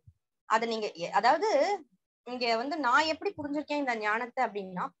மாறிடும். அத நீங்க அதாவது இங்க நான் எப்படி புரிஞ்சிருக்கேன் இந்த ஞானத்தை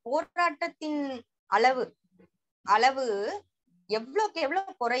அப்படின்னா, போராட்டத்தின் அளவு அளவு எவ்வளவுக்கு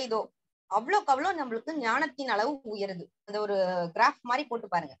எவ்வளவு குறையுதோ அவ்வளவுக்கு அவ்வளவு நம்மளுக்கு ஞானத்தின் அளவு உயருது. அந்த ஒரு கிராஃப் மாதிரி போட்டு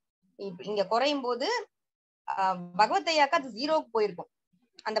பாருங்க. இங்க குறையும் போது பகவத்தையாக்கா அது 0க்கு போயிருக்கும்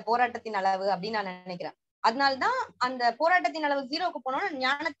அந்த போராட்டத்தின் அளவு அப்படின்னு நான் நினைக்கிறேன். அதனால்தான் அந்த போராட்டத்தின் அளவு 0க்கு போனோம்னா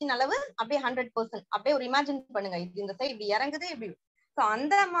ஞானத்தின் அளவு அப்படியே 100%. அப்படியே ஒரு இமேஜின் பண்ணுங்க, இது இந்த சைடு இப்படி இறங்குது இப்படி. சோ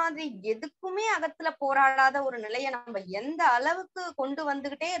அந்த மாதிரி எதுக்குமே அகத்துல போராடாத ஒரு நிலையை நம்ம எந்த அளவுக்கு கொண்டு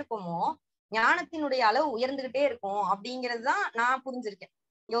வந்துகிட்டே இருக்கோமோ ஞானத்தினுடைய அளவு உயர்ந்துகிட்டே இருக்கும் அப்படிங்கறதுதான் நான் புரிஞ்சிருக்கேன்,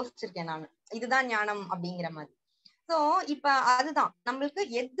 யோசிச்சிருக்கேன் நானு. இதுதான் ஞானம் அப்படிங்கிற மாதிரி. சோ இப்ப அதுதான் நம்மளுக்கு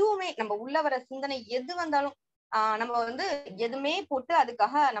எதுவுமே நம்ம உள்ள வர சிந்தனை எது வந்தாலும் நம்ம எதுவுமே போட்டு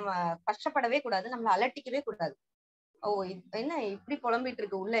அதுக்காக நம்ம கஷ்டப்படவே கூடாது, நம்மள அலட்டிக்கவே கூடாது. ஓ என்ன இப்படி புலம்பிட்டு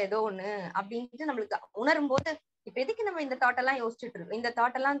இருக்கு உள்ள ஏதோ ஒண்ணு அப்படின்ட்டு நம்மளுக்கு உணரும் போது, இப்ப எதுக்கு நம்ம இந்த தாட் எல்லாம் யோசிச்சுட்டு இருக்கோம், இந்த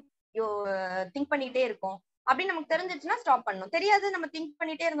தாட் எல்லாம் திங்க் பண்ணிட்டே இருக்கோம் அப்படின்னு நமக்கு தெரிஞ்சிச்சுன்னா ஸ்டாப் பண்ணணும். தெரியாது நம்ம திங்க்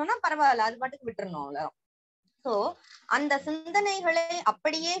பண்ணிட்டே இருந்தோம்னா பரவாயில்ல, அது பாட்டுக்கு விட்டுறணும் அவ்வளவு. சோ அந்த சிந்தனைகளை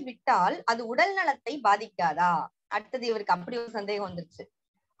அப்படியே விட்டால் அது உடல் நலத்தை பாதிக்காதா? அடுத்தது இவருக்கு அப்படி ஒரு சந்தேகம் வந்துருச்சு.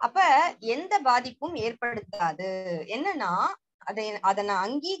 அப்ப எந்த பாதிப்பும் ஏற்படுத்தாது. என்னன்னா அதை நான்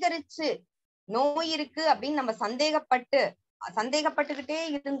அங்கீகரிச்சு நோய் இருக்கு அப்படின்னு நம்ம சந்தேகப்பட்டுக்கிட்டே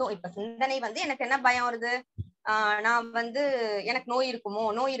இருந்தோம். இப்ப சிந்தனை எனக்கு என்ன பயம் வருது, நான் எனக்கு நோய்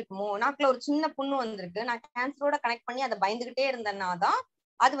இருக்குமோ, நாக்குல ஒரு சின்ன புண்ணு வந்திருக்கு, நான் கேன்சரோட கனெக்ட் பண்ணி அதை பயந்துகிட்டே இருந்தேன்னாதான்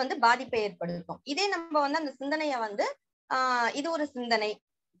அது பாதிப்பை ஏற்படுத்தும். இதே நம்ம அந்த சிந்தனைய இது ஒரு சிந்தனை,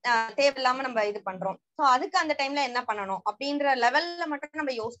 தேவையில்லாம நம்ம இது பண்றோம், சோ அதுக்கு அந்த டைம்ல என்ன பண்ணணும் அப்படின்ற லெவல்ல மட்டும்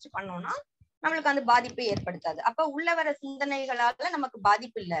நம்ம யோசிச்சு பண்ணோம்னா நம்மளுக்கு அந்த பாதிப்பை ஏற்படுத்தாது. அப்ப உள்ள வர சிந்தனைகளால நமக்கு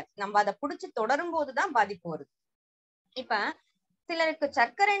பாதிப்பு இல்ல, நம்ம அதை புடிச்சு தொடரும் போதுதான் பாதிப்பு வருது. இப்ப சிலருக்கு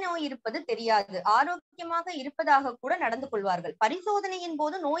சர்க்கரை நோய் இருப்பது தெரியாது, ஆரோக்கியமாக இருப்பதாக கூட நடந்து கொள்வார்கள். பரிசோதனையின்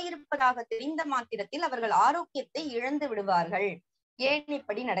போது நோய் இருப்பதாக தெரிந்த மாத்திரத்தில் அவர்கள் ஆரோக்கியத்தை இழந்து விடுவார்கள். ஏன்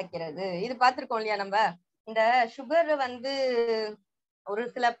இப்படி நடக்கிறது? இது பார்த்திருக்கோம் இல்லையா நம்ம. இந்த சுகர் ஒரு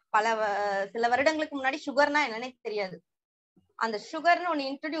சில வருடங்களுக்கு முன்னாடி சுகர்னா என்னன்னே தெரியாது. அந்த சுகர்னு ஒண்ணு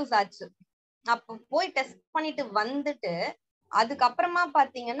இன்ட்ரடியூஸ் ஆச்சு. அப்ப போய் டெஸ்ட் பண்ணிட்டு வந்துட்டு அதுக்கப்புறமா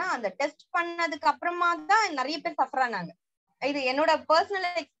பாத்தீங்கன்னா அந்த டெஸ்ட் பண்ணதுக்கு அப்புறமா தான் நிறைய பேர் சஃபர் ஆனாங்க. இது என்னோட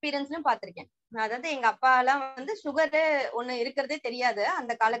பர்சனல் எக்ஸ்பீரியன்ஸ்லயும் பாத்திருக்கேன். அதாவது எங்க அப்பா எல்லாம் சுகர் ஒண்ணு இருக்கிறதே தெரியாது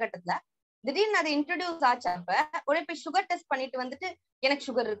அந்த காலகட்டத்துல. திடீர்னு அது இன்ட்ரடியூஸ் ஆச்சு. அப்ப ஒரே போய் சுகர் டெஸ்ட் பண்ணிட்டு வந்துட்டு எனக்கு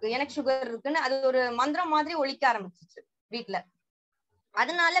சுகர் இருக்குன்னு அது ஒரு மந்திரம் மாதிரி ஒழிக்க ஆரம்பிச்சிச்சு வீட்டுல.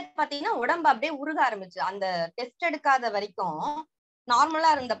 அதனால பாத்தீங்கன்னா உடம்பு அப்படியே உருக ஆரம்பிச்சு. அந்த டெஸ்ட் எடுக்காத வரைக்கும் நார்மலா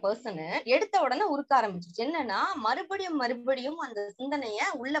இருந்த பர்சனு எடுத்த உடனே உருக்க ஆரம்பிச்சிச்சு. என்னன்னா மறுபடியும் அந்த சிந்தனைய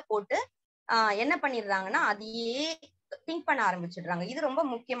உள்ள போட்டு என்ன பண்ணிடுறாங்கன்னா அதையே திங்க் பண்ண ஆரம்பிச்சிடுறாங்க. இது ரொம்ப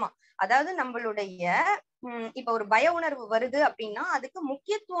முக்கியமா. அதாவது நம்மளுடைய இப்ப ஒரு பய உணர்வு வருது அப்படின்னா அதுக்கு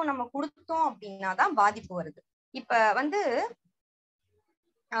முக்கியத்துவம் நம்ம கொடுத்தோம் அப்படின்னாதான் பாதிப்பு வருது. இப்ப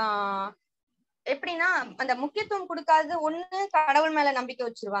எப்படின்னா அந்த முக்கியத்துவம் கொடுக்காது ஒண்ணு கடவுள் மேல நம்பிக்கை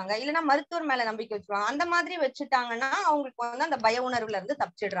வச்சிருவாங்க, இல்லைன்னா மருத்துவர் மேல நம்பிக்கை வச்சிருவாங்க. அந்த மாதிரி வச்சுட்டாங்கன்னா அவங்களுக்கு அந்த பய உணர்வுல இருந்து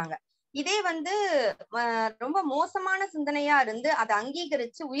தப்பிச்சிடுறாங்க. இதே ரொம்ப மோசமான சிந்தனையா இருந்து அதை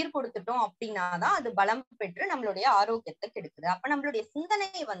அங்கீகரிச்சு உயிர் கொடுத்துட்டோம் அப்படின்னாதான் அது பலம் பெற்று நம்மளுடைய ஆரோக்கியத்தை கெடுக்குது. அப்ப நம்மளுடைய சிந்தனை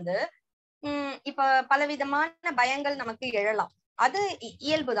இப்ப பலவிதமான பயங்கள் நமக்கு எழலாம், அது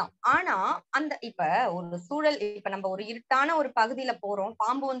இயல்புதான். ஆனா அந்த இப்ப ஒரு சூழல், இப்ப நம்ம ஒரு இருட்டான ஒரு பகுதியில போறோம்,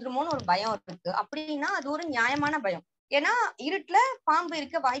 பாம்பு வந்துருமோன்னு ஒரு பயம் இருக்கு அப்படின்னா அது ஒரு நியாயமான பயம். ஏன்னா இருட்டுல பாம்பு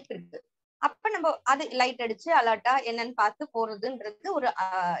இருக்க வாய்ப்பு இருக்கு. அப்ப நம்ம அது லைட் அடிச்சு அலர்ட்டா என்னன்னு பார்த்து போறதுன்றது ஒரு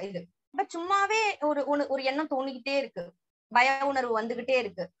இது. இப்ப சும்மாவே ஒரு எண்ணம் தோணிக்கிட்டே இருக்கு, பய உணர்வு வந்துகிட்டே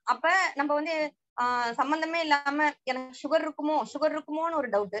இருக்கு. அப்ப நம்ம சம்பந்தமே இல்லாம எனக்கு சுகர் இருக்குமோன்னு ஒரு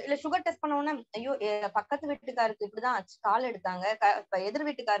டவுட், இல்ல சுகர் டெஸ்ட் பண்ண உடனே ஐயோ பக்கத்து வீட்டுக்காருக்கு இப்படிதான் ஆச்சு, கால் எடுத்தாங்க, எதிர்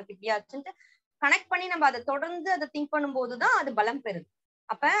வீட்டுக்காருக்கு இப்படி ஆச்சுன்ட்டு கனெக்ட் பண்ணி நம்ம அதை தொடர்ந்து அதை திங்க் பண்ணும் போதுதான் அது பலம் பெறுது.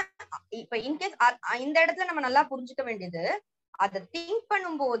 அப்ப இப்ப இன்கேஸ் இந்த இடத்துல நம்ம நல்லா புரிஞ்சுக்க வேண்டியது, அதை திங்க்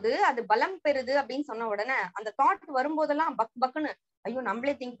பண்ணும்போது அது பலம் பெறுது அப்படின்னு சொன்ன உடனே அந்த தாட் வரும்போதெல்லாம் பக்குன்னு ஐயோ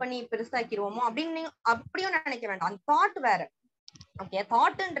நம்மளே திங்க் பண்ணி பெருசாக்கிடுவோமோ அப்படின்னு அப்படியும் நினைக்க வேண்டாம். அந்த தாட் வேற. ஓகே,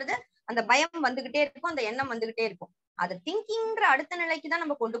 தாட்ன்றது அந்த பயம் வந்துகிட்டே இருக்கும், அந்த எண்ணம் வந்துகிட்டே இருக்கும். அது திங்கிங்ன்ற அடுத்த நிலைக்கு தான்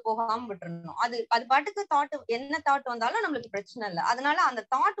நம்ம கொண்டு போகாம விட்டுறணும். அது பாட்டுக்கு தாட், என்ன தாட் வந்தாலும் நம்மளுக்கு பிரச்சனை இல்லை. அதனால அந்த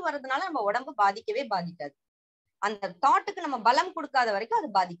தாட் வர்றதுனால நம்ம உடம்பு பாதிக்கவே பாதிக்காது. அந்த தாட்டுக்கு நம்ம பலம் கொடுக்காத வரைக்கும் அது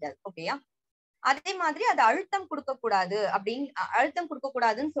பாதிக்காது. ஓகேயா? அதே மாதிரி அது அழுத்தம் கொடுக்க கூடாது அழுத்தம் கொடுக்க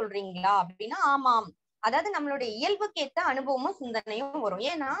கூடாதுன்னு சொல்றீங்களா அப்படின்னா ஆமாம். அதாவது நம்மளுடைய இயல்புக்கேத்த அனுபவமும் சிந்தனையும் வரும்.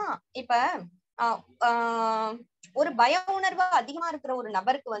 ஏன்னா இப்ப ஒரு பய உணர்வு அதிகமா இருக்கிற ஒரு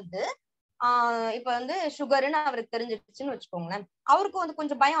நபருக்கு இப்ப சுகர்னு அவருக்கு தெரிஞ்சிருச்சுன்னு வச்சுக்கோங்களேன், அவருக்கு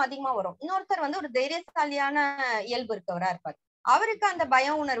கொஞ்சம் பயம் அதிகமா வரும். இன்னொருத்தர் ஒரு தைரியசாலியான இயல்பு இருக்கவரா இருப்பார், அவருக்கு அந்த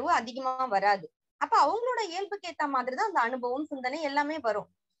பய உணர்வு அதிகமா வராது. அப்ப அவங்களோட இயல்புக்கு ஏத்த மாதிரிதான் அந்த அனுபவம் சிந்தனை எல்லாமே வரும்.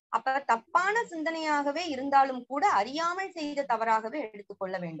 அப்ப தப்பான சிந்தனையாகவே இருந்தாலும் கூட அறியாமல் செய்த தவறாகவே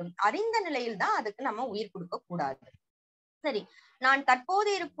எடுத்துக்கொள்ள வேண்டும். அறிந்த நிலையில் தான் அதுக்கு நம்ம உயிர் கொடுக்க கூடாது. சரி, நான் தற்போது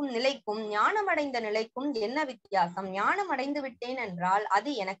இருக்கும் நிலைக்கும் ஞானமடைந்த நிலைக்கும் என்ன வித்தியாசம்? ஞானம் அடைந்து விட்டேன் என்றால் அது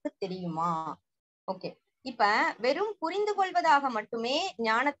எனக்கு தெரியுமா? ஓகே, இப்ப வெறும் புரிந்து கொள்வதாக மட்டுமே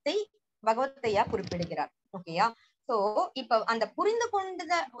ஞானத்தை பகவத்தையா குறிப்பிடுகிறார். ஓகேயா? சோ இப்ப அந்த புரிந்து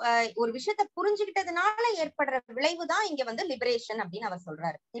கொண்டத ஒரு விஷயத்த புரிஞ்சுக்கிட்டதுனால ஏற்படுற விளைவுதான் இங்க லிபரேஷன் அப்படின்னு அவர்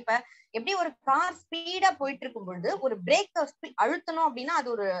சொல்றாரு. இப்ப எப்படி ஒரு கார் ஸ்பீடா போயிட்டு இருக்கும் பொழுது ஒரு பிரேக் அழுத்தணும் அப்படின்னா அது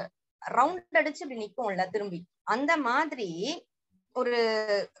ஒரு ரவுண்ட் அடிச்சு இப்படி நிக்கும்ல திரும்பி, அந்த மாதிரி ஒரு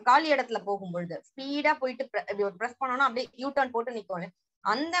காலி இடத்துல போகும்பொழுது ஸ்பீடா போயிட்டு பிரஸ் பண்ணோம்னா அப்படியே யூ டர்ன் போட்டு நிக்கும்ல,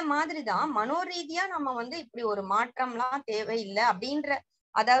 அந்த மாதிரிதான் மனோரீதியா நம்ம இப்படி ஒரு மாற்றம்லாம் தேவையில்லை அப்படின்ற,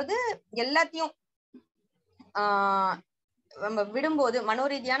 அதாவது எல்லாத்தையும் நம்ம விடும்போது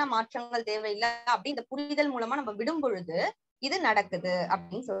மனோரீதியான மாற்றங்கள் தேவையில்லை அப்படின்ற புரிதல் மூலமா நம்ம விடும் பொழுது இது நடக்குது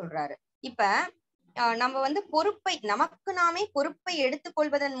அப்படின்னு சொல்றாரு. இப்ப நம்ம பொறுப்பை நமக்கு நாமே பொறுப்பை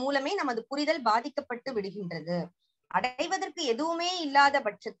எடுத்துக்கொள்வதன் மூலமே நமது புரிதல் பாதிக்கப்பட்டு விடுகின்றது. அடைவதற்கு எதுவுமே இல்லாத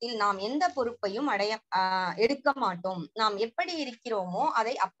பட்சத்தில் நாம் எந்த பொறுப்பையும் எடுக்க மாட்டோம். நாம் எப்படி இருக்கிறோமோ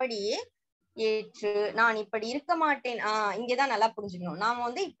அதை அப்படியே ஏற்று நான் இப்படி இருக்க மாட்டேன். இங்கதான் நல்லா புரிஞ்சுக்கணும். நாம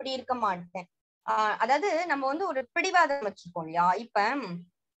இப்படி இருக்க மாட்டேன். அதாவது நம்ம ஒரு பிடிவாதம் வச்சுப்போம் இல்லையா? இப்ப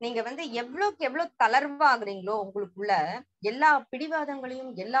நீங்க எவ்வளவுக்கு எவ்வளவு தளர்வாகுறீங்களோ உங்களுக்குள்ள எல்லா பிடிவாதங்களையும்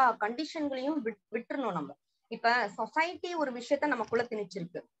எல்லா கண்டிஷன்களையும் விட்டுறணும். நம்ம இப்ப சொசைட்டி ஒரு விஷயத்த நமக்குள்ள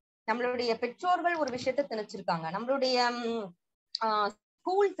திணிச்சிருக்கு, நம்மளுடைய பெற்றோர்கள் ஒரு விஷயத்த திணிச்சிருக்காங்க, நம்மளுடைய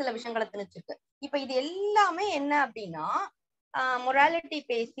ஸ்கூல் சில விஷயங்களை திணிச்சிருக்கு. இப்ப இது எல்லாமே என்ன அப்படின்னா மொராலிட்டி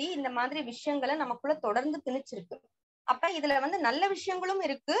பேசி இந்த மாதிரி விஷயங்களை நமக்குள்ள தொடர்ந்து திணிச்சிருக்கு. அப்ப இதுல நல்ல விஷயங்களும்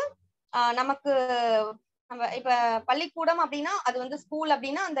இருக்கு. நமக்கு நம்ம இப்ப பள்ளிக்கூடம் அப்படின்னா அது ஸ்கூல்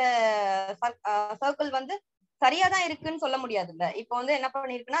அப்படின்னா அந்த சர்க்கிள் சரியாதான் இருக்குன்னு சொல்ல முடியாதுல்ல. இப்ப என்ன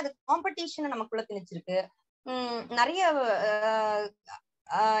பண்ணிருக்குன்னா அது காம்படிஷனை நமக்குள்ள திணிச்சிருக்கு. நிறைய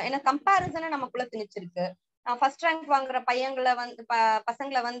என்ன கம்பேரிசனை நமக்குள்ள திணிச்சிருக்கு. ஃபர்ஸ்ட் ரேங்க் வாங்குற பையங்களை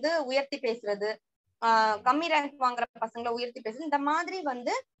பசங்களை உயர்த்தி பேசுறது, கம்மி ரேங்க் வாங்குற பசங்களை உயர்த்தி பேசுறது, இந்த மாதிரி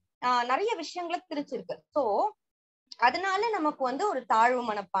நிறைய விஷயங்களை திணிச்சிருக்கு. சோ அதனால நமக்கு ஒரு தாழ்வு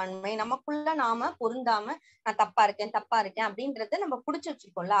மனப்பான்மை, நமக்குள்ள நாம பொருந்தாம நான் தப்பா இருக்கேன் அப்படின்றத நம்ம புடிச்சு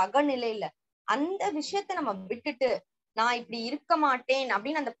வச்சிருக்கோம்ல அகநிலையில. அந்த விஷயத்த நம்ம விட்டுட்டு நான் இப்படி இருக்க மாட்டேன்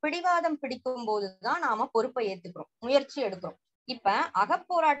அப்படின்னு அந்த பிடிவாதம் பிடிக்கும் போதுதான் நாம பொறுப்பை ஏத்துக்கிறோம், முயற்சி எடுக்கிறோம். இப்ப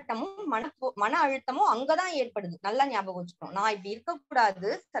அகப்போராட்டமும் மன அழுத்தமும் அங்கதான் ஏற்படுது. நல்லா ஞாபகம் வச்சுக்கணும். நான் இப்படி இருக்கக்கூடாது,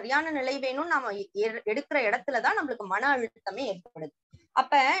 சரியான நிலை வேணும்னு நாம எடுக்கிற இடத்துலதான் நம்மளுக்கு மன அழுத்தமே ஏற்படுது.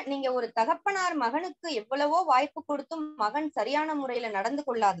 அப்ப நீங்க ஒரு தகப்பனார் மகனுக்கு எவ்வளவோ வாய்ப்பு கொடுத்தும் மகன் சரியான முறையில நடந்து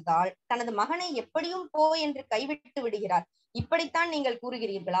கொள்ளாததால் தனது மகனை எப்படியும் போ என்று கைவிட்டு விடுகிறார். இப்படித்தான் நீங்கள்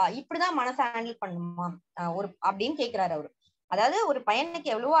கூறுகிறீர்களா? இப்படிதான் மனசை ஹேண்டில் பண்ணுமா அப்படின்னு கேட்கிறாரு அவரு. அதாவது ஒரு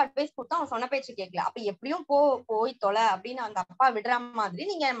பையனுக்கு எவ்வளவோ அட்வைஸ் கொடுத்தா அவன் சொன்ன பேச்சு கேட்கல, அப்ப எப்படியும் போய் தொலை அப்படின்னு அந்த அப்பா விடுற மாதிரி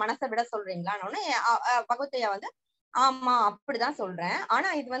நீங்க மனசை விட சொல்றீங்களான்னு பகவத்தையா ஆமா அப்படிதான் சொல்றேன்.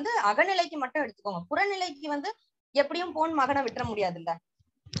 ஆனா இது அகநிலைக்கு மட்டும் எடுத்துக்கோங்க. புறநிலைக்கு எப்படியும் போன் மகனை விட்டுற முடியாதுல்ல,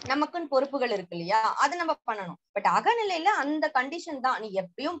 நமக்குன்னு பொறுப்புகள் இருக்கு இல்லையா, அது நம்ம பண்ணணும். பட் அகநிலையில அந்த கண்டிஷன் தான், நீ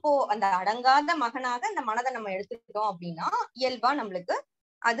எப்படியும் போ, அந்த அடங்காத மகனாக அந்த மனதை நம்ம எடுத்துக்கிட்டோம் அப்படின்னா இயல்பா நம்மளுக்கு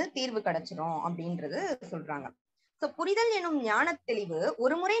அது தீர்வு கிடைச்சிடும் அப்படின்றது சொல்றாங்க. சோ புரிதல் எனும் ஞான தெளிவு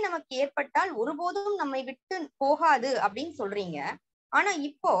ஒரு முறை நமக்கு ஏற்பட்டால் ஒருபோதும் நம்மை விட்டு போகாது அப்படின்னு சொல்றீங்க. ஆனா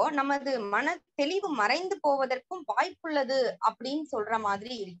இப்போ நமது மன தெளிவு மறைந்து போவதற்கும் வாய்ப்புள்ளது அப்படின்னு சொல்ற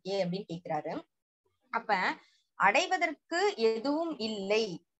மாதிரி இருக்கே அப்படின்னு கேக்குறாரு. அப்ப அடைவதற்கு எதுவும் இல்லை,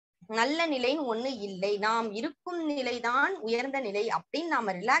 நல்ல நிலைன்னு ஒண்ணு இல்லை, நாம் இருக்கும் நிலைதான் உயர்ந்த நிலை அப்படின்னு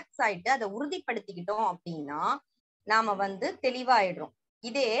நாம ரிலாக்ஸ் ஆயிட்டு அதை உறுதிப்படுத்திக்கிட்டோம் அப்படின்னா நாம தெளிவாயிடுறோம்.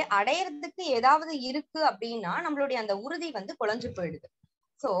 இதே அடையறதுக்கு ஏதாவது இருக்கு அப்படின்னா நம்மளுடைய அந்த உறுதி குலைஞ்சு போயிடுது.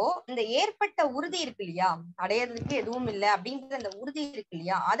 சோ இந்த ஏற்பட்ட உறுதி இருக்கு இல்லையா, அடையறதுக்கு எதுவும் இல்லை அப்படின்ற அந்த உறுதி இருக்கு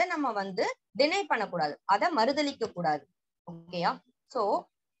இல்லையா, அதை நம்ம டினை பண்ணக்கூடாது, அதை மறுதளிக்க கூடாது. ஓகேயா? சோ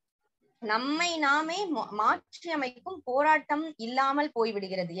நம்மை நாமே மாற்றி அமைக்கும் போராட்டம் இல்லாமல்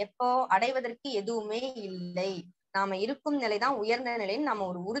போய்விடுகிறது. எப்போ அடைவதற்கு எதுவுமே இல்லை, நாம இருக்கும் நிலைதான் உயர்ந்த நிலைன்னு நம்ம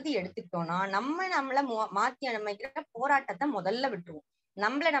ஒரு உறுதி எடுத்துக்கிட்டோம்னா நம்மள மாத்தி அமைக்கிற போராட்டத்தை முதல்ல விட்டுருவோம்.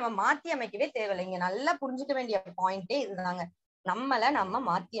 நம்மள நம்ம மாத்தி அமைக்கவே தேவையில்லை. இங்க நல்லா புரிஞ்சுக்க வேண்டிய பாயிண்டே இதுதாங்க. நம்மள நம்ம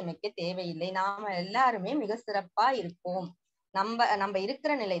மாத்தி அமைக்க தேவையில்லை. நாம எல்லாருமே மிக சிறப்பா இருப்போம். நம்ம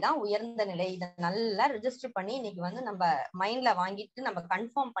இருக்கிற நிலைதான் உயர்ந்த நிலை. இதை நல்லா ரெஜிஸ்டர் பண்ணி இன்னைக்கு வந்து நம்ம மைண்ட்ல வாங்கிட்டு நம்ம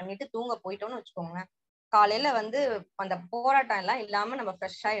கன்ஃபார்ம் பண்ணிட்டு தூங்க போயிட்டோம்னு வச்சுக்கோங்க. காலையில வந்து அந்த போராட்டம் எல்லாம் இல்லாம நம்ம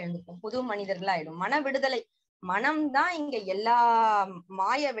ஃப்ரெஷ்ஷா எழுந்துப்போம். புது மனிதர்களா ஆயிடும். மன விடுதலை. மனம்தான் இங்க எல்லா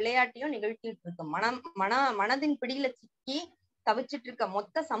மாய விளையாட்டையும் நிகழ்த்திட்டு இருக்கு. மனதின் பிடியில சிக்கி தவிச்சிட்டு இருக்க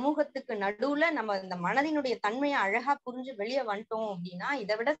மொத்த சமூகத்துக்கு நடுவுல நம்ம இந்த மனதினுடைய தன்மையை அழகா புரிஞ்சு வெளியே வந்துட்டோம் அப்படின்னா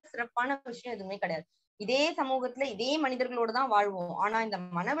இதை விட சிறப்பான விஷயம் எதுவுமே கிடையாது. இதே சமூகத்துல இதே மனிதர்களோட தான் வாழ்வோம். ஆனா இந்த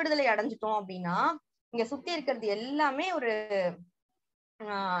மன விடுதலை அடைஞ்சிட்டோம் அப்படின்னா இங்க சுத்தி இருக்கிறது எல்லாமே ஒரு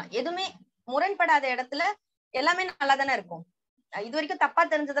எதுவுமே முரண்படாத இடத்துல எல்லாமே நல்லா தானே இருக்கும். இது வரைக்கும் தப்பா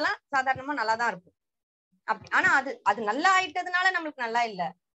தெரிஞ்சதெல்லாம் சாதாரணமா நல்லாதான் இருக்கும். ஆனா அது நல்லா ஆயிட்டதுனால நம்மளுக்கு நல்லா இல்ல.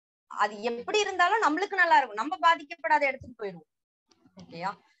 அது எப்படி இருந்தாலும் நம்மளுக்கு நல்லா இருக்கும். நம்ம பாதிக்கப்படாத இடத்துக்கு போயிடுவோம்.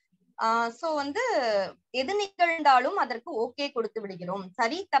 ஓகேயா? சோ வந்து எது நிகழ்ந்தாலும் அதற்கு ஓகே கொடுத்து விடுகிறோம்.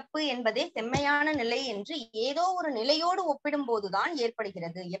 சரி தப்பு என்பதே செம்மையான நிலை என்று ஏதோ ஒரு நிலையோடு ஒப்பிடும் போதுதான்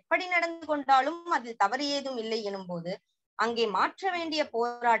ஏற்படுகிறது. எப்படி நடந்து கொண்டாலும் அதில் தவறு ஏதும் இல்லை எனும் போது அங்கே மாற்ற வேண்டிய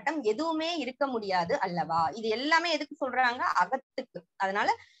போராட்டம் எதுவுமே இருக்க முடியாது அல்லவா? இது எல்லாமே எதுக்கு சொல்றாங்க? அகத்துக்கு. அதனால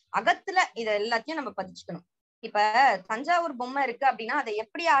அகத்துல இத எல்லாத்தையும் நம்ம பதிச்சுக்கணும். இப்ப தஞ்சாவூர் பொம்மை இருக்கு அப்படின்னா அதை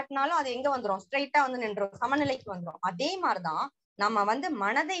எப்படி ஆட்டினாலும் அது எங்க வந்துரும்? ஸ்ட்ரைட்டா வந்து நின்றோம், சமநிலைக்கு வந்துரும். அதே மாதிரிதான் நம்ம வந்து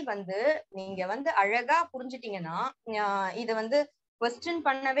மனதை வந்து நீங்க வந்து அழகா புரிஞ்சுட்டீங்கன்னா இது வந்து கொஸ்டின்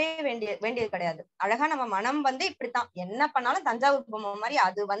பண்ணவே வேண்டியது கிடையாது. அழகா நம்ம மனம் வந்து இப்படித்தான் என்ன பண்ணாலும் தஞ்சாவூர் பொம்மை மாதிரி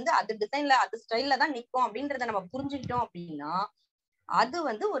அது வந்து அது டிசைன்ல அது ஸ்டைல்ல தான் நிக்கும் அப்படின்றத நம்ம புரிஞ்சுக்கிட்டோம் அப்படின்னா அது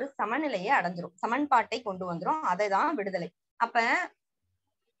வந்து ஒரு சமநிலையை அடைஞ்சிரும், சமன்பாட்டை கொண்டு வந்துரும். அதைதான் விடுதலை. அப்ப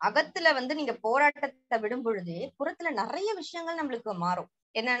அகத்துல வந்து நீங்க போராட்டத்தை விடும் பொழுது புறத்துல நிறைய விஷயங்கள் நம்மளுக்கு மாறும்.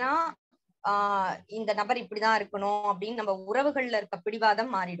 என்னன்னா இந்த நபர் இப்படிதான் இருக்கணும் அப்படின்னு நம்ம உறவுகள்ல இருக்க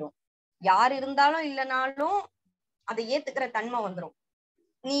பிடிவாதம் மாறிடும். யார் இருந்தாலும் இல்லைனாலும் அதை ஏத்துக்கிற தன்மை வந்துடும்.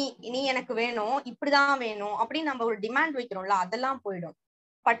 நீ எனக்கு வேணும், இப்படிதான் வேணும் அப்படின்னு நம்ம ஒரு டிமாண்ட் வைக்கிறோம்ல, அதெல்லாம் போயிடும்.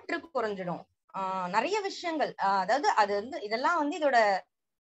 பற்று குறைஞ்சிடும். நிறைய விஷயங்கள் அதாவது அது வந்து இதெல்லாம் வந்து இதோட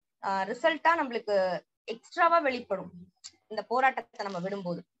ரிசல்ட்டா நம்மளுக்கு எக்ஸ்ட்ராவா வெளிப்படும் இந்த போராட்டத்தை நம்ம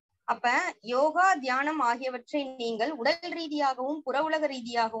விடும்போது. அப்ப யோகா தியானம் ஆகியவற்றை நீங்கள் உடல் ரீதியாகவும் புற உலக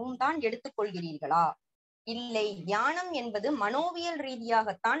ரீதியாகவும் தான் எடுத்துக்கொள்கிறீர்களா? இல்லை, தியானம் என்பது மனோவியல்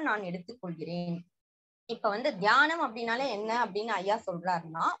ரீதியாகத்தான் நான் எடுத்துக்கொள்கிறேன். இப்ப வந்து தியானம் அப்படின்னாலே என்ன அப்படின்னு ஐயா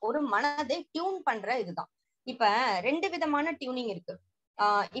சொல்றாருன்னா ஒரு மனதை டியூன் பண்ற இதுதான். இப்ப 2 விதமான டியூனிங் இருக்கு.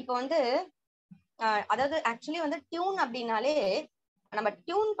 இப்ப வந்து அதாவது ஆக்சுவலி வந்து டியூன் அப்படின்னாலே நம்ம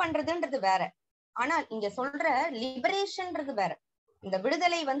டியூன் பண்றதுன்றது வேற. ஆனா இங்க சொல்ற லிபரேஷன்ன்றது வேற. இந்த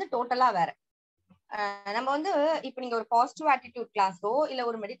விடுதலை வந்து டோட்டலா வேற. நம்ம வந்து இப்ப நீங்க ஒரு பாசிட்டிவ் ஆட்டிடியூட் கிளாஸோ இல்ல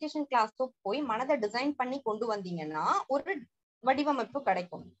ஒரு மெடிடேஷன் கிளாஸோ போய் மனதை டிசைன் பண்ணி கொண்டு வந்தீங்கன்னா ஒரு வடிவமைப்பு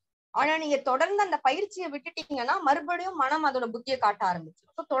கிடைக்கும். ஆனா நீங்க தொடர்ந்து அந்த பயிற்சியை விட்டுட்டீங்கன்னா மறுபடியும் மனம் அதோட புத்தியை காட்ட ஆரம்பிச்சு.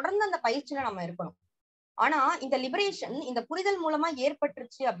 தொடர்ந்து அந்த பயிற்சியில நம்ம இருக்கணும். ஆனா இந்த லிபரேஷன் இந்த புரிதல் மூலமா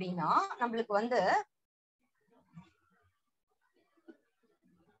ஏற்பட்டுருச்சு அப்படின்னா நம்மளுக்கு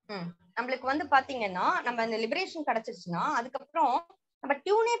வந்து பாத்தீங்கன்னா நம்ம இந்த லிபரேஷன் கிடைச்சிருச்சுன்னா அதுக்கப்புறம் நம்ம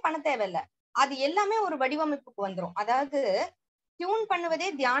டியூனே பண்ண தேவையில்லை. அது எல்லாமே ஒரு வடிவமைப்புக்கு வந்துரும். அதாவது டியூன் பண்ணுவதே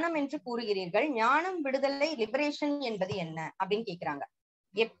தியானம் என்று கூறுகிறீர்கள், ஞானம் விடுதலை லிபரேஷன் என்பது என்ன அப்படின்னு கேக்குறாங்க.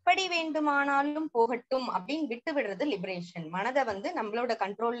 எப்படி வேண்டுமானாலும் போகட்டும் அப்படின்னு விட்டு விடுறது லிபரேஷன். மனதை வந்து நம்மளோட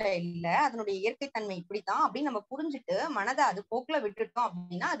கண்ட்ரோல்ல இல்ல, அதனுடைய இயற்கை தன்மை இப்படித்தான் அப்படின்னு நம்ம புரிஞ்சுட்டு மனதை அது போக்குல விட்டுட்டோம்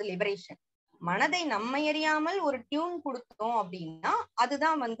அப்படின்னா அது லிபரேஷன். மனதை நம்ம அறியாமல் ஒரு டியூன் கொடுத்தோம் அப்படின்னா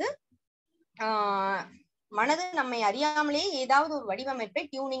அதுதான் வந்து மனது நம்மை அறியாமலே ஏதாவது ஒரு வடிவமைப்பை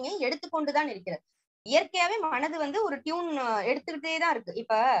டியூனிங்கை எடுத்துக்கொண்டுதான் இருக்கிறது. இயற்கையாவே மனது வந்து ஒரு டியூன் எடுத்துக்கிட்டே தான் இருக்கு.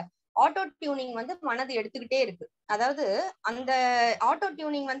 இப்ப ஆட்டோ டியூனிங் வந்து மனது எடுத்துக்கிட்டே இருக்கு. அதாவது அந்த ஆட்டோ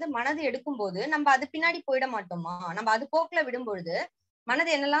டியூனிங் வந்து மனது எடுக்கும் போது நம்ம அது பின்னாடி போயிட மாட்டோமா? நம்ம அது போக்குல விடும் பொழுது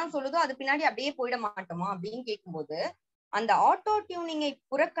மனது என்னெல்லாம் சொல்லுதோ அது பின்னாடி அப்படியே போயிட மாட்டோமா அப்படின்னு கேட்கும்போது அந்த ஆட்டோ டியூனிங்கை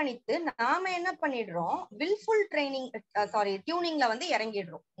புறக்கணித்து நாம என்ன பண்ணிடுறோம்? வில்ஃபுல் டியூனிங்ல வந்து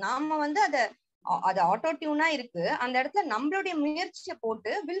இறங்கிடுறோம். நாம வந்து அது ஆட்டோ டியூனா இருக்கு, அந்த இடத்துல நம்மளுடைய முயற்சியை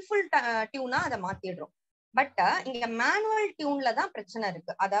போட்டு வில்ஃபுல் டியூனா அதை மாத்திடுறோம். பட் இங்க மேனுவல் டியூன்ல தான் பிரச்சனை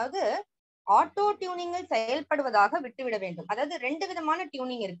இருக்கு. அதாவது ஆட்டோ டியூனிங்கில் செயல்படுவதாக விட்டுவிட வேண்டும். அதாவது 2 விதமான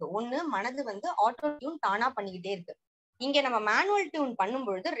டியூனிங் இருக்கு. ஒண்ணு மனது வந்து ஆட்டோ டியூன் தானா பண்ணிக்கிட்டே இருக்கு. இங்க நம்ம மேனுவல் டியூன் பண்ணும்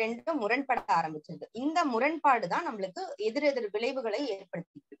பொழுது 2 முரண்பட ஆரம்பிச்சிருது. இந்த முரண்பாடு தான் நம்மளுக்கு எதிரெதிர் விளைவுகளை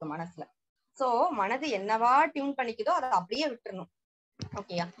ஏற்படுத்திட்டு இருக்கு மனசுல. சோ மனது என்னவா டியூன் பண்ணிக்குதோ அதை அப்படியே விட்டுறணும்.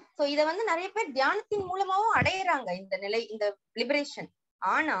 ஓகேயா? சோ இத வந்து நிறைய பேர் தியானத்தின் மூலமாவும் அடையிறாங்க இந்த நிலை, இந்த லிபரேஷன்.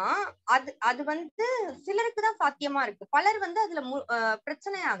 ஆனா அது வந்து சிலருக்கு தான் சாத்தியமா இருக்கு. பலர் வந்து அதுல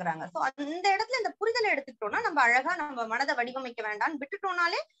பிரச்சனை ஆகுறாங்க. சோ அந்த இடத்துல இந்த புரிதலை எடுத்துக்கிட்டோம்னா நம்ம அழகா நம்ம மனதை வடிவமைக்க வேண்டாம்னு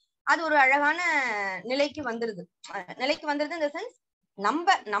விட்டுட்டோம்னாலே அது ஒரு அழகான நிலைக்கு வந்துருது. இந்த சென்ஸ்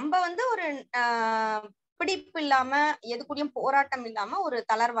நம்ம வந்து ஒரு பிடிப்பு இல்லாம எதுக்குள்ளயும் போராட்டம் இல்லாம ஒரு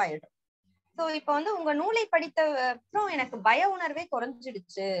தளர்வாயிடும். சோ இப்ப வந்து உங்க நூலை படித்த அப்புறம் எனக்கு பய உணர்வே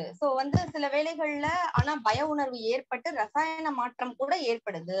குறைஞ்சிடுச்சு. சோ வந்து சில வேளைகள்ல ஆனா பய உணர்வு ஏற்பட்டு ரசாயன மாற்றம் கூட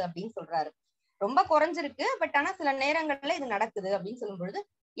ஏற்படுது அப்படின்னு சொல்றாரு. ரொம்ப குறைஞ்சிருக்கு, பட் ஆனா சில நேரங்கள்ல இது நடக்குது அப்படின்னு சொல்லும் பொழுது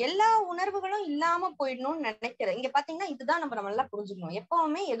எல்லா உணர்வுகளும் இல்லாம போயிடணும்னு நினைக்கிறேன். இங்க பாத்தீங்கன்னா இதுதான் நம்ம நல்லா புரிஞ்சுக்கணும்.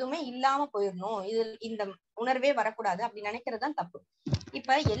 எப்பவுமே எதுவுமே இல்லாம போயிடணும், இது இந்த உணர்வே வரக்கூடாது அப்படி நினைக்கிறதுதான் தப்பு.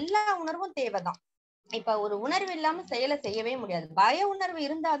 இப்ப எல்லா உணர்வும் தேவைதான். இப்ப ஒரு உணர்வு இல்லாம செயலை செய்யவே முடியாது. பய உணர்வு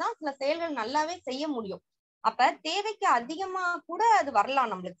இருந்தாதான் சில செயல்கள் நல்லாவே செய்ய முடியும். அப்ப தேவைக்கு அதிகமா கூட அது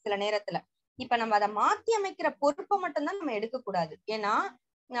வரலாம் நம்மளுக்கு சில நேரத்துல. இப்ப நம்ம அதை மாத்தி அமைக்கிற பொறுப்பை மட்டும்தான் நம்ம எடுக்க கூடாது. ஏன்னா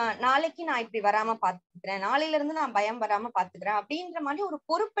நாளைக்கு நான் இப்படி வராம பாத்துக்கிறேன், நாளையில இருந்து நான் பயம் வராம பாத்துக்கிறேன் அப்படின்ற மாதிரி ஒரு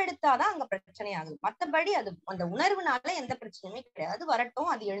பொறுப்பெடுத்தாதான் அங்க பிரச்சனை ஆகுது. மத்தபடி அது அந்த உணர்வுனால எந்த பிரச்சனையுமே கிடையாது. வரட்டும்,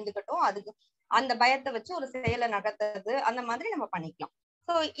 அது எழுந்துக்கட்டும், அதுக்கு அந்த பயத்தை வச்சு ஒரு செயலை நடத்துறது அந்த மாதிரி நம்ம பண்ணிக்கலாம்.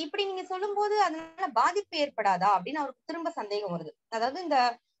 சோ இப்படி நீங்க சொல்லும் போது அதனால பாதிப்பு ஏற்படாதா அப்படின்னு அவருக்கு திரும்ப சந்தேகம் வருது. அதாவது இந்த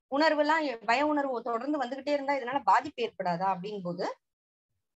உணர்வு எல்லாம் பய உணர்வு தொடர்ந்து வந்துகிட்டே இருந்தா இதனால பாதிப்பு ஏற்படாதா அப்படின் போது,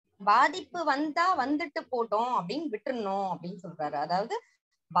 பாதிப்பு வந்தா வந்துட்டு போட்டோம் அப்படின்னு விட்டுறணும் அப்படின்னு சொல்றாரு. அதாவது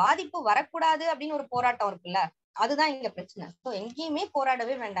பாதிப்பு வரக்கூடாது அப்படின்னு ஒரு போராட்டம் இருக்குல்ல, அதுதான் இங்க பிரச்சனை. சோ எங்கேயுமே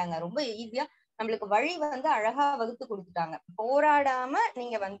போராடவே வேண்டாங்க. ரொம்ப ஈஸியா நம்மளுக்கு வழி வந்து அழகா வகுத்து கொடுத்துட்டாங்க. போராடாம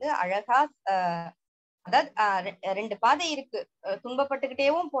நீங்க வந்து அழகா அதாவது ரெண்டு பாதை இருக்கு.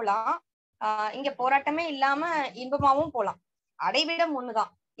 துன்பப்பட்டுக்கிட்டேவும் போலாம், இங்க போராட்டமே இல்லாம இன்பமாவும் போலாம். அடைவிடம்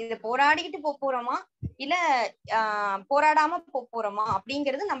ஒண்ணுதான். இது போராடிக்கிட்டு போறோமா இல்ல போராடாம போறோமா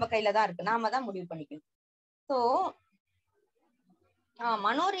அப்படிங்கிறது நம்ம கையில தான் இருக்கு. நாம தான் முடிவு பண்ணிக்கணும். சோ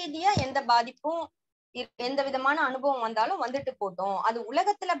மனோரீதியா எந்த பாதிப்பும் எந்த விதமான அனுபவம் வந்தாலும் வந்துட்டு போட்டோம், அது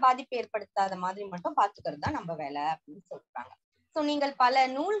உலகத்துல பாதிப்பு ஏற்படுத்தாத மாதிரி மட்டும் பாத்துக்கிறது தான் நம்ம வேலை அப்படின்னு சொல்றாங்க. சோ நீங்கள் பல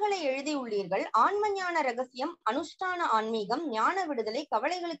நூல்களை எழுதி உள்ளீர்கள். ஆன்ம ஞான ரகசியம், அனுஷ்டான ஆன்மீகம், ஞான விடுதலை,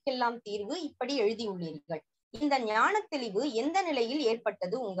 கவலைகளுக்கெல்லாம் தீர்வு, இப்படி எழுதி உள்ளீர்கள். இந்த ஞான தெளிவு எந்த நிலையில்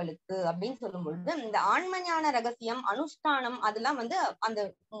ஏற்பட்டது உங்களுக்கு அப்படின்னு சொல்லும் பொழுது, இந்த ஆன்ம ஞான ரகசியம், அனுஷ்டானம் அதெல்லாம் வந்து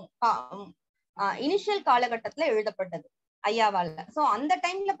அந்த இனிஷியல் காலகட்டத்துல எழுதப்பட்டது ஐயாவால. சோ அந்த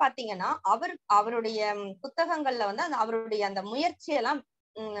டைம்ல பாத்தீங்கன்னா அவருடைய புத்தகங்கள்ல வந்து அவருடைய அந்த முயற்சியெல்லாம்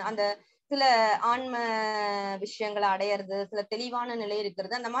அந்த சில ஆன்ம விஷயங்களை அடையிறது, சில தெளிவான நிலை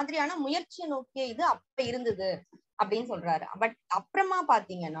இருக்கிறது, அந்த மாதிரியான முயற்சியை நோக்கிய இது அப்ப இருந்தது அப்படின்னு சொல்றாரு. பட் அப்புறமா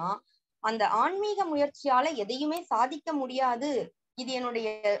பாத்தீங்கன்னா அந்த ஆன்மீக முயற்சியால எதையுமே சாதிக்க முடியாது, இது என்னுடைய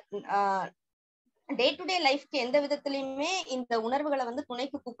டே டு டே லைஃப்க்கு எந்த விதத்திலயுமே இந்த உணர்வுகளை வந்து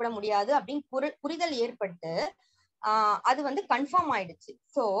துணைக்கு கூப்பிட முடியாது அப்படின்னு புரிதல் ஏற்பட்டு அது வந்து கன்ஃபார்ம் ஆயிடுச்சு.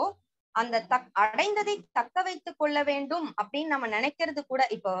 சோ அந்த அடைந்ததை தக்க வைத்துக் கொள்ள வேண்டும் அப்படின்னு நம்ம நினைக்கிறது கூட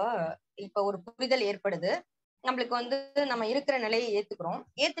இப்ப ஒரு புரிதல் ஏற்படுது. நம்மளுக்கு வந்து நம்ம இருக்கிற நிலையை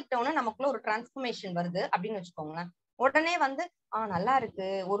ஏத்துக்கிட்டோம்னா நமக்குள்ள ஒரு டிரான்ஸ்பர்மேஷன் வருது அப்படின்னு வச்சுக்கோங்களேன். உடனே வந்து நல்லா இருக்கு,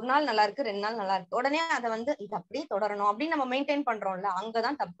 ஒரு நாள் நல்லா இருக்கு, 2 நாள் நல்லா இருக்கு, உடனே அதை வந்து இது அப்படியே தொடரணும் அப்படின்னு நம்ம மெயின்டைன் பண்றோம்ல,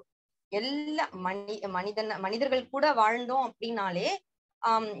 அங்கதான் தப்பு. எல்லா மனிதர்கள் கூட வாழ்ந்தோம் அப்படின்னாலே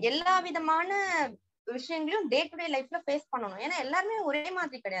எல்லா விதமான விஷயங்களையும் டே டு டே லைஃப்ல ஃபேஸ் பண்ணணும். ஏன்னா எல்லாருமே ஒரே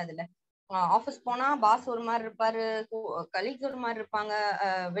மாதிரி கிடையாதுல்ல. ஆபீஸ் போனா பாஸ் ஒரு மாதிரி இருப்பாரு, கலீக்ஸ் ஒரு மாதிரி இருப்பாங்க,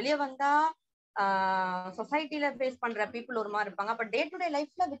 வெளியே வந்தா சொசைட்டில ஃபேஸ் பண்ற பீப்புள் ஒரு மாதிரி இருப்பாங்க. அப்ப டே டு டே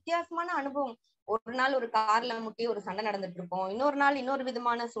லைஃப்ல வித்தியாசமான அனுபவம். ஒரு நாள் ஒரு கார்ல முட்டி ஒரு சண்டை நடந்துட்டு இருக்கும், இன்னொரு நாள் இன்னொரு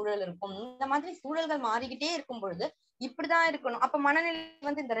விதமான சூழல் இருக்கும். இந்த மாதிரி சூழல்கள் மாறிக்கிட்டே இருக்கும் பொழுது இப்படிதான் இருக்கணும். அப்ப மனநிலை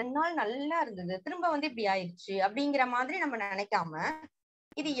வந்து இந்த 2 நாள் நல்லா இருந்தது, திரும்ப வந்து இப்படி ஆயிடுச்சு அப்படிங்கிற மாதிரி நம்ம நினைக்காம,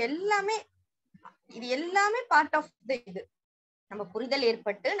 இது எல்லாமே பார்ட் ஆஃப் த இது நம்ம புரிதல்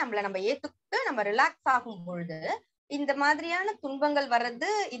ஏற்பட்டு நம்ம ஏத்துக்கிட்டு நம்ம ரிலாக்ஸ் ஆகும் பொழுது இந்த மாதிரியான துன்பங்கள் வர்றது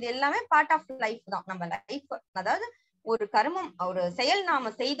இது எல்லாமே பார்ட் ஆஃப் லைஃப் தான். நம்ம லைஃப் அதாவது ஒரு கர்மம், ஒரு செயல்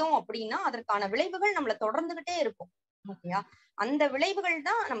நாம செய்தோம் அப்படின்னா அதற்கான விளைவுகள் நம்மள தொடர்ந்துகிட்டே இருக்கும். ஓகேயா? அந்த விளைவுகள்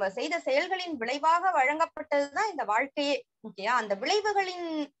தான் நம்ம செய்த செயல்களின் விளைவாக வழங்கப்பட்டதுதான் இந்த வாழ்க்கையே. ஓகேயா? அந்த விளைவுகளின்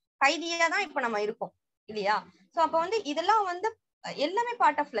கைதியா தான் இப்ப நம்ம இருக்கோம் இல்லையா? சோ அப்ப வந்து இதெல்லாம் வந்து எல்லாமே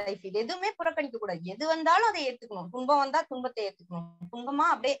பார்ட் ஆஃப் லைஃப். இது எதுவுமே புறக்கணிக்க கூடாது. எது வந்தாலும் அதை ஏத்துக்கணும். துன்பம் வந்தா துன்பத்தை ஏத்துக்கணும். துன்பமா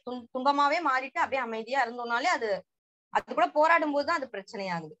அப்படியே துன்பமாவே மாறிட்டு அப்படியே அமைதியா இருந்தோம்னாலே அது கூட போராடும் போதுதான் அது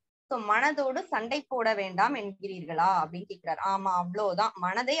பிரச்சனையாகுது. சோ மனதோடு சண்டை போட வேண்டாம் என்கிறீர்களா அப்படின்னு கேட்கிறார். ஆமா, அவ்வளவுதான்.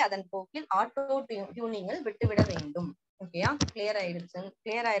 மனதை அதன் போக்கில் ஆட்டோ டியூனிங்கில் விட்டுவிட வேண்டும். ஓகேயா? கிளியர்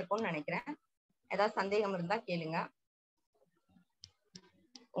ஆயிருக்கும்னு நினைக்கிறேன். ஏதாவது சந்தேகம் இருந்தா கேளுங்க.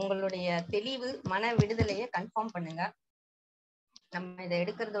 உங்களுடைய தெளிவு மன விடுதலையை கன்ஃபார்ம் பண்ணுங்க. நம்ம இதை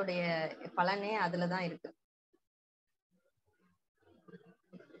எடுக்கிறதுடைய பலனே அதுலதான் இருக்கு.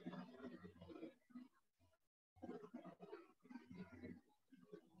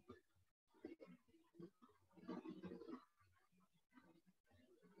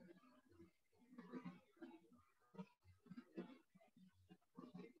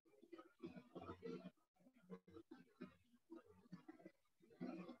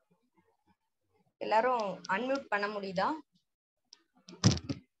 எல்லாரும் அன்மியூட் பண்ண முடியுதா?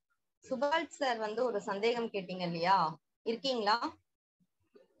 சுபால் சார் வந்து ஒரு சந்தேகம் கேட்டீங்க இல்லையா, இருக்கீங்களா?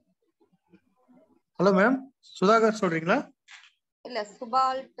 ஹலோ மேம், சுதாகர் சொல்றீங்களா? இல்ல,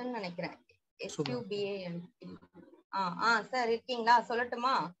 சுபால்ட்னு நினைக்கிறேன். சார் இருக்கீங்களா?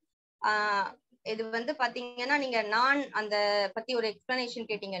 சொல்லட்டுமா? இது வந்து பாத்தீங்கன்னா, நீங்க நான் அந்த பத்தி ஒரு எக்ஸ்பிளனேஷன்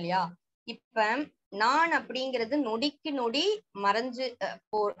கேட்டீங்க இல்லையா. இப்ப நான் அப்படிங்கிறது நொடிக்கு நொடி மறைஞ்சு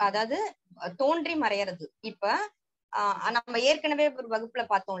அதாவது தோன்றி மறையறது. இப்ப நம்ம ஏற்கனவே ஒரு வகுப்புல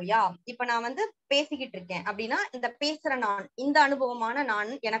பார்த்தோம் இல்லையா. இப்ப நான் வந்து பேசிக்கிட்டு இருக்கேன் அப்படின்னா, இந்த பேசுற நான், இந்த அனுபவமான நான்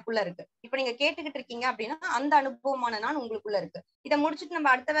எனக்குள்ள இருக்கு. இப்ப நீங்க கேட்டுக்கிட்டு இருக்கீங்க அப்படின்னா, அந்த அனுபவமான நான் உங்களுக்குள்ள இருக்கு. இதை முடிச்சுட்டு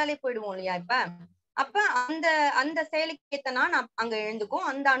நம்ம அடுத்த வேலைக்கு போயிடுவோம் இல்லையா. அப்ப அந்த அந்த செயலுக்கு ஏத்த நான் அங்க எழுந்துக்கும்,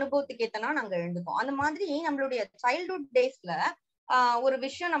 அந்த அனுபவத்துக்கு ஏத்த நான் அங்க எழுந்துக்கும். அந்த மாதிரி நம்மளுடைய சைல்ட்ஹுட் டேஸ்ல ஒரு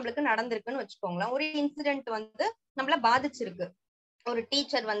விஷயம் நம்மளுக்கு நடந்திருக்குன்னு வச்சுக்கோங்களேன். ஒரு இன்சிடென்ட் வந்து நம்மள பாதிச்சிருக்கு. ஒரு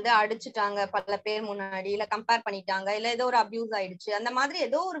டீச்சர் வந்து அடிச்சுட்டாங்க பல பேர் முன்னாடி, இல்ல கம்பேர் பண்ணிட்டாங்க, இல்ல ஏதோ ஒரு அபியூஸ் ஆயிடுச்சு, அந்த மாதிரி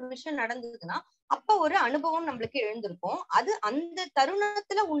ஏதோ ஒரு விஷயம் நடந்ததுன்னா அப்ப ஒரு அனுபவம் நம்மளுக்கு எழுந்திருக்கும். அது அந்த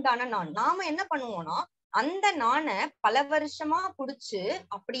தருணத்துல உண்டான நான். நாம என்ன பண்ணுவோம்னா, அந்த நானை பல வருஷமா புடிச்சு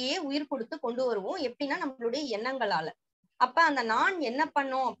அப்படியே உயிர் கொடுத்து கொண்டு வருவோம். எப்படின்னா நம்மளுடைய எண்ணங்களால. அப்ப அந்த நான் என்ன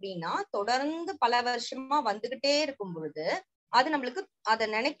பண்ணோம் அப்படின்னா, தொடர்ந்து பல வருஷமா வந்துகிட்டே இருக்கும் பொழுது அது நம்மளுக்கு அதை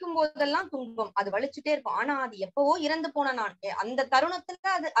நினைக்கும் போதெல்லாம் துன்பம், அது வலிச்சுட்டே இருக்கும். ஆனா அது எப்பவோ இறந்து போன நான், அந்த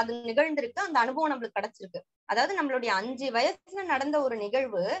தருணத்துல அது நிகழ்ந்திருக்கு, அந்த அனுபவம் நம்மளுக்கு கிடைச்சிருக்கு. அதாவது நம்மளுடைய 5 வயசுல நடந்த ஒரு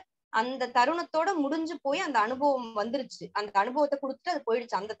நிகழ்வு அந்த தருணத்தோட முடிஞ்சு போய் அந்த அனுபவம் வந்துருச்சு. அந்த அனுபவத்தை கொடுத்துட்டு அது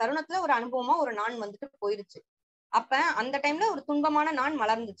போயிடுச்சு. அந்த தருணத்துல ஒரு அனுபவமா ஒரு நான் வந்துட்டு போயிருச்சு. அப்ப அந்த டைம்ல ஒரு துன்பமான நான்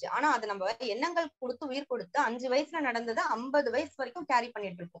மலர்ந்துச்சு. ஆனா அது நம்ம எண்ணங்கள் கொடுத்து உயிர் கொடுத்து 5 வயசுல நடந்ததை 50 வயசு வரைக்கும் கேரி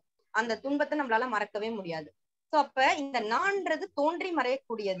பண்ணிட்டு இருக்கோம். அந்த துன்பத்தை நம்மளால மறக்கவே முடியாது. சோ அப்ப இந்த நான்றது தோன்றி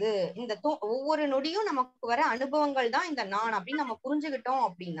மறையக்கூடியது. இந்த ஒவ்வொரு நொடியும் நமக்கு வர அனுபவங்கள் தான் இந்த நான் அப்படின்னு நம்ம புரிஞ்சுக்கிட்டோம்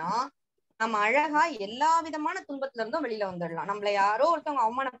அப்படின்னா, நம்ம அழகா எல்லா விதமான துன்பத்துல இருந்தும் வெளியில வந்துடலாம். நம்மள யாரோ ஒருத்தவங்க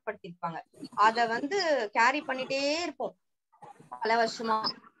அவமானப்படுத்திருப்பாங்க, அத வந்து கேரி பண்ணிட்டே இருப்போம் பல வருஷமா.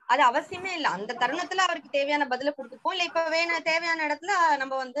 அது அவசியமே இல்லை. அந்த தருணத்துல அவருக்கு தேவையான பதில கொடுத்துப்போம். இல்ல இப்ப தேவையான இடத்துல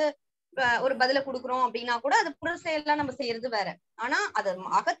நம்ம வந்து ஒரு பதில கொடுக்குறோம் அப்படின்னா கூட அது புற செயல்லாம் நம்ம செய்யறது வேற. ஆனா அதை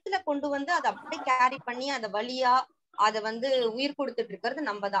அகத்துல கொண்டு வந்து அதை அப்படியே கேரி பண்ணி அதை வழியா அதை வந்து உயிர் கொடுத்துட்டு இருக்கிறது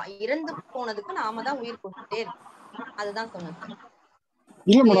நம்ம தான். இறந்து போனதுக்கு நாம தான் உயிர் கொடுத்துட்டே இருக்கோம். அதுதான் சொன்னேன் சார்.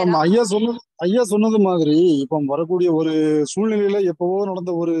 இல்ல மேடம், ஐயா சொன்னது மாதிரி இப்ப வரக்கூடிய ஒரு சூழ்நிலையில எப்பவோ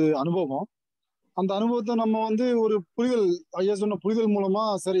நடந்த ஒரு அனுபவம், அந்த அனுபவத்தை நம்ம வந்து ஒரு புரிதல், ஐயா சொன்ன புரிதல் மூலமா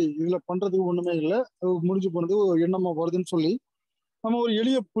சரி இதுல பண்றதுக்கு ஒண்ணுமே இல்லை, முடிஞ்சு போனது ஒரு எண்ணமா வருதுன்னு சொல்லி நம்ம ஒரு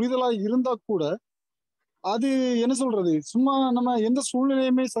எளிய புரிதலா இருந்தா கூட, அது என்ன சொல்றது, சும்மா நம்ம எந்த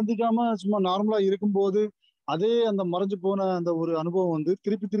சூழ்நிலையுமே சந்திக்காம சும்மா நார்மலா இருக்கும்போது அதே அந்த மறைஞ்சு போன அந்த ஒரு அனுபவம் வந்து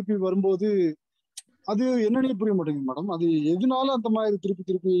திருப்பி திருப்பி வரும்போது அது என்னன்னே புரிய மாட்டேங்குது மேடம். அது எதனால அந்த மாதிரி திருப்பி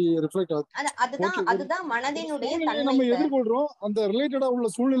திருப்பி ரிஃப்ளெக்ட் ஆகுது? அதுதான் மனதினுடைய தன்மை. நம்ம எதிர்கொள்றோம், அந்த ரிலேட்டடா உள்ள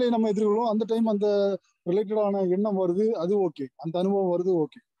சூழ்நிலையை நம்ம எதிர்கொள்றோம், அந்த டைம் அந்த ரிலேட்டடான எண்ணம் வருது, அது ஓகே, அந்த அனுபவம் வருது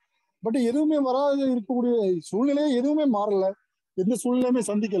ஓகே. பட் எதுவுமே வராது இருக்கக்கூடிய சூழ்நிலையே எதுவுமே மாறல, எந்த சூழ்நிலையுமே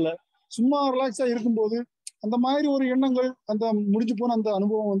சந்திக்கல, சும்மா ரிலாக்ஸா இருக்கும்போது அந்த மாதிரி ஒரு எண்ணங்கள், அந்த முடிஞ்சு போன அந்த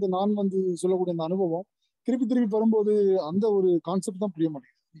அனுபவம் வந்து நான் வந்து சொல்லக்கூடிய அந்த அனுபவம் திருப்பி திருப்பி வரும்போது அந்த ஒரு கான்செப்ட் தான் புரிய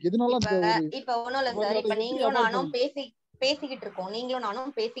மாட்டேங்குது. எதனால இப்ப ஒண்ணும் இல்ல சார். இப்ப நீங்களும் நானும்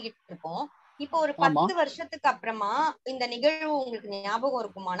பேசிக்கிட்டு இருக்கோம். இப்போ ஒரு 10 வருஷத்துக்கு அப்புறமா இந்த நிகழ்வு உங்களுக்கு ஞாபகம்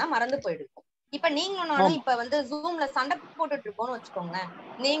இருக்குமானா மறந்து போயிடும். இப்ப நீங்களும் நானும் இப்ப வந்து ஜூம்ல சண்டை போட்டுட்டு இருக்கோம்னு வச்சுக்கோங்களேன்.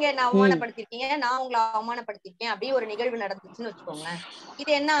 நீங்க என்ன அவமானப்படுத்திருக்கீங்க, நான் உங்களை அவமானப்படுத்திருக்கேன், அப்படியே ஒரு நிகழ்வு நடந்துச்சுன்னு வச்சுக்கோங்களேன்.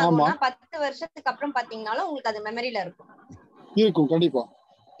 இது என்ன ஆகும்னா 10 வருஷத்துக்கு அப்புறம் பாத்தீங்கன்னாலும் உங்களுக்கு அது மெமரியில இருக்கும் கண்டிப்பா.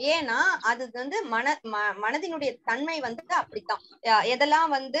 ஏன்னா அது வந்து மனதினுடைய தன்மை வந்து அப்படித்தான். எதெல்லாம்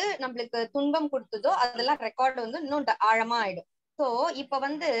வந்து நம்மளுக்கு துன்பம் கொடுத்ததோ அதெல்லாம் ரெக்கார்டு வந்து இன்னும் ஆழமா ஆயிடும். சோ இப்ப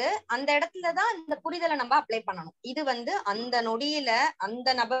வந்து அந்த இடத்துலதான் இந்த புரிதலை நம்ம அப்ளை பண்ணணும். இது வந்து அந்த நொடியில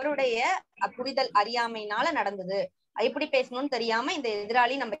அந்த நபருடைய புரிதல் அறியாமையினால நடந்தது, எப்படி பேசணும்னு தெரியாம இந்த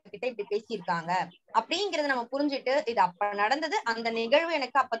எதிராளி நம்ம கிட்ட இப்படி பேசியிருக்காங்க அப்படிங்கறத நம்ம புரிஞ்சுட்டு, இது அப்ப நடந்தது, அந்த நிகழ்வு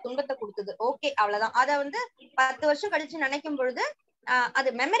எனக்கு அப்ப துன்பத்தை கொடுத்தது, ஓகே அவ்வளவுதான். அத வந்து 10 வருஷம் கழிச்சு நினைக்கும் பொழுது அது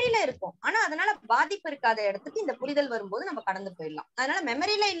மெமரியில இருக்கும். ஆனா அதனால பாதிப்பு இருக்காத இடத்துக்கு இந்த புரிதல் வரும்போது நம்ம கடந்து போயிடலாம். அதனால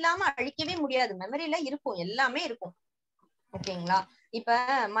மெமரியில இல்லாம அழிக்கவே முடியாது, மெமரியில இருக்கும், எல்லாமே இருக்கும். ஓகேங்களா? இப்ப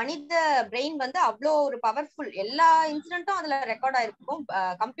மனித பிரெயின் வந்து அவ்வளோ ஒரு பவர்ஃபுல், எல்லா இன்சிடென்ட்டும் அதுல ரெக்கார்ட் ஆயிருக்கும்.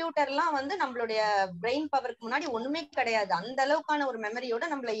 கம்ப்யூட்டர் எல்லாம் வந்து நம்மளுடைய பிரெயின் பவருக்கு முன்னாடி ஒண்ணுமே கிடையாது. அந்த அளவுக்கான ஒரு மெமரியோட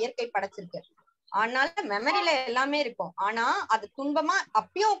நம்மள இயற்கை படைச்சிருக்கு. ஆனால மெமரியில எல்லாமே இருக்கும். ஆனா அது துன்பமா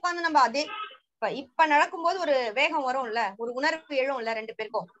அப்பயும் உட்காந்து நம்ம அதே இப்ப நடக்கும்போது ஒரு வேகம் வரும்ல, ஒரு உணர்வு எழும்ல, 2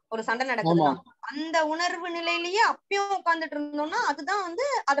 பேருக்கும் ஒரு சண்டை நடக்குதுன்னா அந்த உணர்வு நிலையிலேயே அப்பயும் உட்கார்ந்துட்டு இருந்தோம்னா அதுதான் வந்து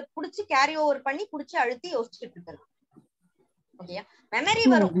அதை புடிச்சு கேரி ஓவர் பண்ணி புடிச்சு அழுத்தி யோசிச்சுட்டு இருக்கிறது. ஓகேயா? மெமரி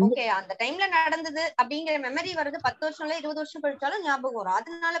வரும். ஓகே, அந்த டைம்ல நடந்தது அப்படிங்கிற மெமரி வருது. 10 வருஷம் இல்ல 20 வருஷம் கழிச்சாலும் ஞாபகம் வரும்.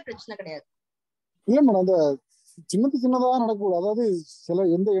 அதனால பிரச்சனை கிடையாது. இல்ல மேடம், அந்த சின்னதா நடக்கக்கூடாது. அதாவது சில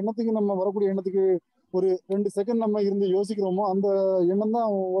எந்த எண்ணத்துக்கு நம்ம வரக்கூடிய எண்ணத்துக்கு ஒரு 2 செகண்ட் நம்ம இருந்து யோசிக்கிறோமோ அந்த எண்ணம்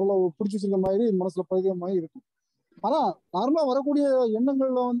தான் ஓரளவு பிடிச்சி வச்சுக்கிற மாதிரி மனசுல பதிகிற மாதிரி இருக்கும். ஆனா நார்மலா வரக்கூடிய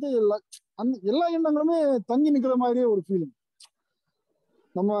எண்ணங்கள்ல வந்து எல்லா எண்ணங்களுமே தங்கி நிக்கிற மாதிரியே ஒரு ஃபீலிங்,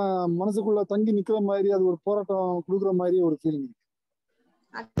 நம்ம மனசுக்குள்ள தங்கி நிக்கிற மாதிரி, அது ஒரு போராட்டம் கொடுக்குற மாதிரியே ஒரு ஃபீலிங்.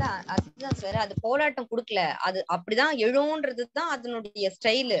 அதுதான் சார், அது போராட்டம் கொடுக்கல, அது அப்படிதான் எழுன்றதுதான் அதனுடைய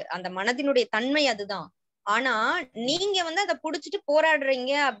ஸ்டைலு, அந்த மனதினுடைய தன்மை அதுதான். ஆனா நீங்க வந்து அதை புடிச்சிட்டு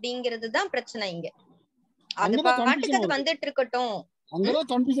போராடுறீங்க அப்படிங்கறதுதான் பிரச்சனை இங்க. அது பாட்டுக்கு அது வந்துட்டு இருக்கட்டும். அங்கதான்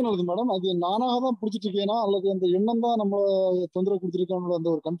கன்ஃபியூஷன் வருது மேடம். அது நானாக தான் புடிச்சிட்டு இருக்கேனா அல்லது அந்த எண்ணம் தான் நம்ம தொந்தரவு கொடுத்துருக்காங்களோ அந்த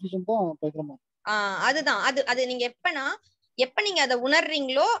ஒரு கன்ஃபியூஷன் தான் பயங்கரமா. அதுதான் அது நீங்க எப்ப நீங்க அதை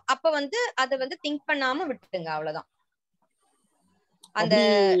உணர்றீங்களோ அப்ப வந்து அதை வந்து திங்க் பண்ணாம விட்டுடுங்க, அவ்வளவுதான்.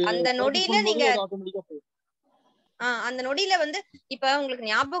 அந்த நொடியில நீங்க அந்த நொடியில வந்து இப்ப உங்களுக்கு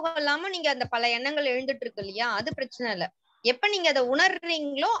ஞாபகம் இல்லாம நீங்க அந்த பல எண்ணங்கள் எழுந்துட்டு இருக்கு இல்லையா, அது பிரச்சனை இல்ல. எப்ப நீங்க அதை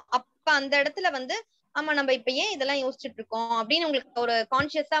உணர்றீங்களோ அப்ப அந்த இடத்துல வந்து ஆமா நம்ம இப்ப ஏன் இதெல்லாம் யோசிச்சுட்டு இருக்கோம் அப்படின்னு உங்களுக்கு ஒரு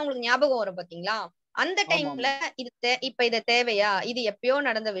கான்சியஸா உங்களுக்கு ஞாபகம் வரும் பாத்தீங்களா, அந்த டைம்ல இப்ப இது தேவையா, இது எப்பயோ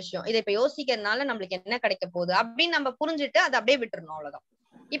நடந்த விஷயம், இதை இப்ப யோசிக்கிறதுனால நம்மளுக்கு என்ன கிடைக்க போகுது அப்படின்னு நம்ம புரிஞ்சுட்டு அதை அப்படியே விட்டுறணும், அவ்வளவுதான்.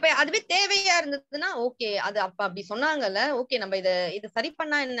 இப்ப அதுவே தேவையா இருந்ததுன்னா ஓகே, அது அப்ப அப்படி சொன்னாங்கல்ல, ஓகே நம்ம இதை சரி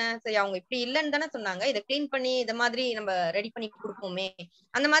பண்ணா என்ன, சரி அவங்க இப்படி இல்லைன்னு தானே சொன்னாங்க, இதை கிளீன் பண்ணி இத மாதிரி நம்ம ரெடி பண்ணி கொடுப்போமே,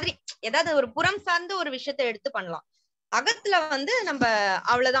 அந்த மாதிரி ஏதாவது ஒரு புறம் சார்ந்த ஒரு விஷயத்த எடுத்து பண்ணலாம். அகத்துல வந்து நம்ம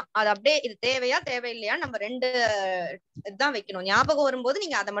அவ்வளவுதான், அது அப்படியே இது தேவையா தேவையில்லையா நம்ம 2 இதுதான் வைக்கணும். ஞாபகம் வரும்போது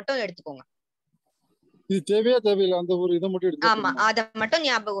நீங்க அதை மட்டும் எடுத்துக்கோங்க, இது தேவையா தேவையில்லை அந்த ஒரு இதை மட்டும் எடுத்து. ஆமா அதை மட்டும்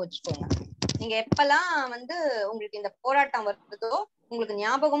ஞாபகம் வச்சுக்கோங்க. நீங்க எப்பெல்லாம் வந்து உங்களுக்கு இந்த போராட்டம் வருதோ, உங்களுக்கு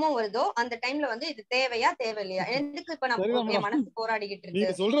ஞாபகமும் வருதோ, அந்த டைம்ல வந்து இது தேவையா தேவையில்லையா, எதுக்கு இப்ப நம்ம மனசு போராடிக்கிட்டு இருக்கு.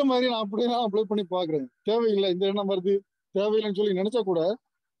 நீங்க சொல்ற மாதிரி நான் அப்படியே அப்ளை பண்ணி பாக்குறேன். தேவையில்லை இந்த எண்ணம் வருது, தேவையில்லைன்னு சொல்லி நினைச்சா கூட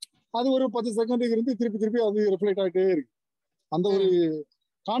அது ஒரு 10 செகண்டுக்கு இருந்து திருப்பி அது ரிஃப்ளெக்ட் ஆகிட்டே இருக்கு. அந்த ஒரு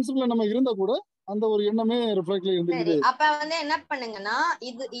கான்செப்ட்ல நம்ம இருந்தா கூட அந்த ஒரு எண்ணமே ரிஃப்ளெக்ட்ல இருந்துக்கிட்டே. அப்ப வந்து என்ன பண்ணுங்கன்னா,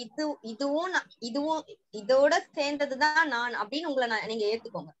 இதுவும் இதோட சேர்ந்ததுதான் நான் அப்படின்னு உங்களை நீங்க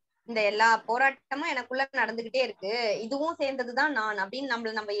ஏத்துக்கோங்க. இந்த எல்லா போராட்டமும் எனக்குள்ள நடந்துகிட்டே இருக்கு, இதுவும் சேர்ந்ததுதான் நான் அப்படின்னு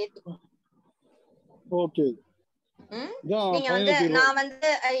நம்ம ஏத்துக்கணும். ஓகே, நீங்க வந்து நான் வந்து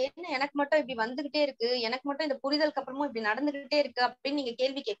என்ன எனக்கு மட்டும் இப்படி வந்துகிட்டே இருக்கு, எனக்கு மட்டும் இந்த புரிதலுக்கு அப்புறமும் இப்படி நடந்துகிட்டே இருக்கு அப்படின்னு நீங்க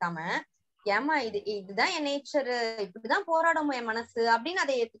கேள்வி கேட்காம, ஏமா இதுதான் என் நேச்சர், இப்படிதான் போராடும் என் மனசு அப்படின்னு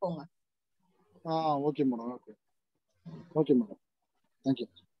அதை ஏத்துக்கோங்க. Okay madam, okay madam, thank you,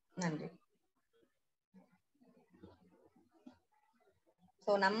 நன்றி.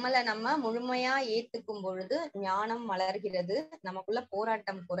 சோ நம்ம முழுமையா ஏத்துக்கும் பொழுது ஞானம் மலர்கிறது, நமக்குள்ள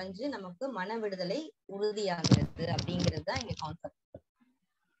போராட்டம் குறைஞ்சு நமக்கு மன விடுதலை உறுதியாகிறது அப்படிங்கிறது தான் இங்க கான்செப்ட்.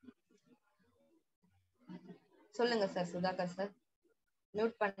 சொல்லுங்க சார், சுதாகர் சார்.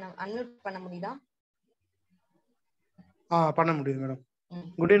 அன்மியூட் பண்ண முடியுதா? பண்ண முடியுது மேடம்.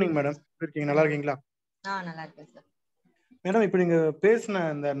 குட் ஈவினிங் மேடம், இருக்கீங்க, நல்லா இருக்கீங்களா? நல்லா இருக்கேன் சார். மேடம், இப்ப நீங்க பேசின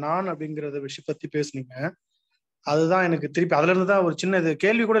இந்த நான் அப்படிங்கறத விஷயம் பத்தி பேசுனீங்க, அதுதான் எனக்கு திருப்பி அதுல இருந்துதான் ஒரு சின்ன இது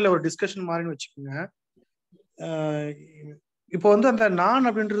கேள்வி கூட இல்ல, ஒரு டிஸ்கஷன் மாதிரின்னு வச்சுக்கோங்க. இப்போ வந்து அந்த நான்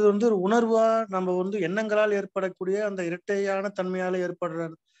அப்படின்றது வந்து ஒரு உணர்வா, நம்ம வந்து எண்ணங்களால் ஏற்படக்கூடிய அந்த இரட்டையான தன்மையால ஏற்படுற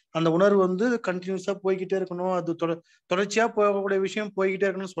அந்த உணர்வு வந்து கண்டினியூஸா போய்கிட்டே இருக்கணும், அது தொடர்ச்சியா போகக்கூடிய விஷயம் போய்கிட்டே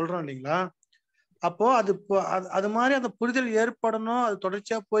இருக்கணும்னு சொல்றோம் இல்லைங்களா? அப்போ அது மாதிரி அந்த புரிதல் ஏற்படணும், அது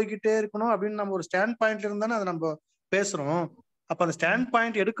தொடர்ச்சியா போய்கிட்டே இருக்கணும் அப்படின்னு நம்ம ஒரு ஸ்டாண்ட் பாயிண்ட்ல இருந்தானே அதை நம்ம பேசுறோம். அப்ப அந்த ஸ்டாண்ட்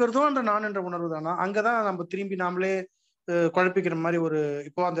பாயிண்ட் எடுக்கிறதும் அந்த நான் என்ற உணர்வு தானா? அங்கதான் நம்ம திரும்பி நாமளே குழப்பிக்கிற மாதிரி ஒரு,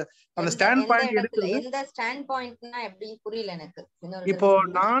 இப்போ அந்த ஸ்டாண்ட் பாயிண்ட் எடுக்கிறது, எந்த ஸ்டாண்ட் பாயிண்ட்னா எப்படி புரியல எனக்கு. இப்போ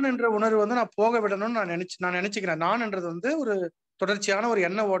நான் என்ற உணர்வு வந்து நான் போக விடணும்னு நான் நினைச்சுக்கிறேன். நான் என்றது வந்து ஒரு தொடர்ச்சியான ஒரு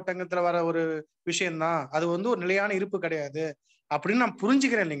எண்ண ஓட்டங்கத்துல வர ஒரு விஷயம்தான், அது வந்து ஒரு நிலையான இருப்பு கிடையாது அப்படின்னு நான்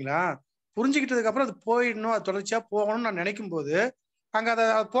புரிஞ்சுக்கிறேன் இல்லைங்களா? புரிஞ்சுக்கிட்டதுக்கு அப்புறம் அது போயிடணும், அது தொடர்ச்சியா போகணும்னு நான் நினைக்கும் போது அங்க அதை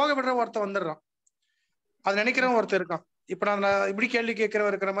போக விடுற ஒருத்தர் வந்துடுறான், அது நினைக்கிறவன் ஒருத்தர் இருக்கான். இப்ப நான் இப்படி கேள்வி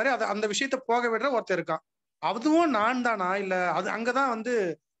கேட்கிறவன் இருக்கிற மாதிரி அந்த விஷயத்த போக விடுற ஒருத்தர் இருக்கான். அதுவும் நான் தானா? இல்ல அது அங்கதான் வந்து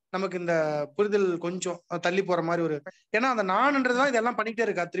நமக்கு இந்த புரிதல் கொஞ்சம் தள்ளி போற மாதிரி ஒரு, ஏன்னா அந்த நான்ன்றதுதான் இதெல்லாம் பண்ணிட்டே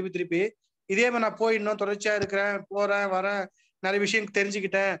இருக்கா திருப்பி இதே மாதிரி நான் போயிடணும், தொடர்ச்சியா இருக்கிறேன், போறேன் வரேன், நிறைய விஷயம்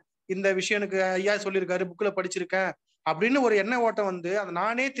தெரிஞ்சுக்கிட்டேன், இந்த விஷயம் எனக்கு ஐயா சொல்லியிருக்காரு, புக்ல படிச்சிருக்கேன் அப்படின்னு ஒரு எண்ண ஓட்டம் வந்து அதை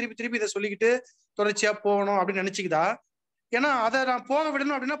நானே திருப்பி இதை சொல்லிக்கிட்டு தொடர்ச்சியா போகணும் அப்படின்னு நினைச்சுக்கிதா? ஏன்னா அதை நான் போக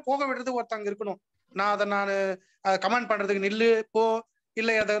விடணும் அப்படின்னா போக விடுறது ஒருத்தங்க இருக்கணும். நான் கமெண்ட் பண்றதுக்கு நில்லு போ,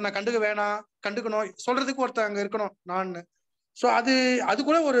 இல்லை அதை நான் கண்டுக்க வேணாம் கண்டுக்கணும் சொல்றதுக்கு ஒருத்தங்க இருக்கணும் நான். சோ அது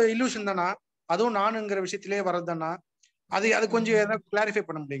கூட ஒரு இல்லூஷன் தானா? அதுவும் நானுங்கிற விஷயத்திலேயே வர்றது தானா? அது கொஞ்சம் ஏதாவது கிளாரிஃபை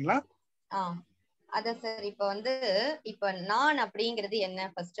பண்ண முடியுங்களா? அத சார் இப்ப நான் அப்படிங்கிறது என்ன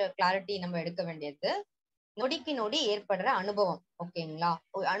ஃபர்ஸ்ட் கிளாரிட்டி நம்ம எடுக்க வேண்டியது. நொடிக்கு நொடி ஏற்படுற அனுபவம். ஓகேங்களா?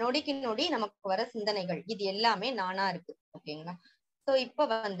 நொடிக்கு நொடி நமக்கு வர சிந்தனைகள் இது எல்லாமே நானா இருக்கு. ஓகேங்களா? சோ இப்ப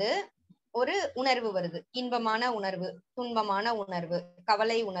ஒரு உணர்வு வருது, இன்பமான உணர்வு, துன்பமான உணர்வு,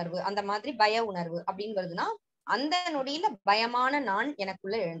 கவலை உணர்வு, அந்த மாதிரி பய உணர்வு அப்படின்னு வருதுன்னா அந்த நொடியில பயமான நான்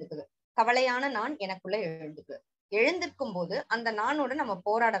எனக்குள்ள எழுந்துக்குது, கவலையான நான் எனக்குள்ள எழுந்திருக்கும் போது அந்த நானோட நம்ம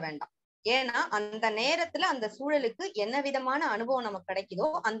போராட வேண்டாம். ஏன்னா அந்த நேரத்துல அந்த சூழலுக்கு என்ன விதமான அனுபவம் நமக்கு கிடைக்குதோ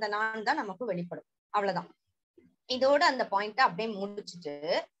அந்த நான் தான் நமக்கு வெளிப்படும். அவ்வளவுதான். இதோட அந்த பாயிண்ட அப்படியே முடிச்சுட்டு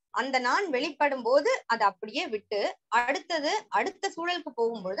அந்த நான் வெளிப்படும் போது அதை அப்படியே விட்டு அடுத்த சூழலுக்கு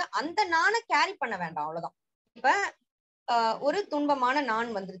போகும்பொழுது அந்த நானை கேரி பண்ண வேண்டாம். அவ்வளவுதான். இப்ப ஒரு துன்பமான நான்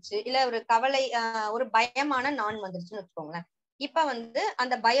வந்துருச்சு, இல்ல ஒரு கவலை ஒரு பயமான நான் வந்துருச்சுன்னு வச்சுக்கோங்களேன். இப்ப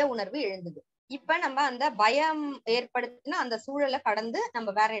அந்த பய உணர்வு எழுந்தது. இப்ப நம்ம அந்த பயம் ஏற்படுத்தின அந்த சூழலை கடந்து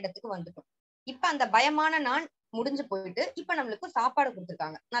நம்ம வேற இடத்துக்கு வந்துட்டோம். இப்ப அந்த பயமான நான் முடிஞ்சு போயிட்டு இப்ப நம்மளுக்கு சாப்பாடு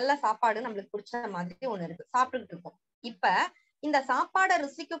கொடுத்துருக்காங்க, நல்ல சாப்பாடு நம்மளுக்கு பிடிச்ச மாதிரி ஒண்ணு இருக்கு, சாப்பிட்டுட்டு இருக்கோம். இப்ப இந்த சாப்பாடை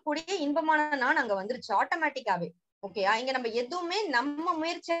ருசிக்கக்கூடிய இன்பமான நான் அங்க வந்துருச்சு ஆட்டோமேட்டிக்காவே. ஓகேயா? இங்க நம்ம எதுவுமே நம்ம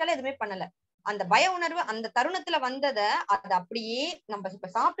முயற்சியால எதுவுமே பண்ணல. அந்த பய உணர்வு அந்த தருணத்துல வந்ததை அது அப்படியே நம்ம இப்ப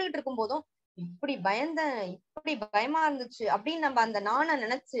சாப்பிட்டுக்கிட்டு இருக்கும் போதும் இப்படி பயமா இருந்துச்சு அப்படின்னு நம்ம அந்த நானை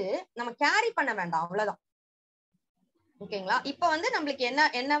நினைச்சு நம்ம கேரி பண்ண வேண்டாம். அவ்வளவுதான். ஓகேங்களா? இப்ப நம்மளுக்கு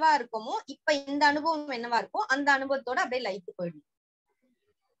என்னவா இருக்குமோ, இப்ப இந்த அனுபவம் என்னவா இருக்கோ அந்த அனுபவத்தோட அப்படியே லைஃப் போயிடும்.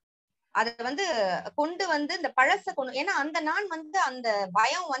 அத கொண்டு இந்த பழச கொண்டு, ஏன்னா அந்த நான் அந்த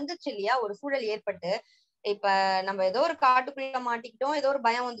பயம் வந்துச்சு இல்லையா, ஒரு சூழல் ஏற்பட்டு. இப்ப நம்ம ஏதோ ஒரு காட்டுக்குள்ள மாட்டிக்கிட்டோம், ஏதோ ஒரு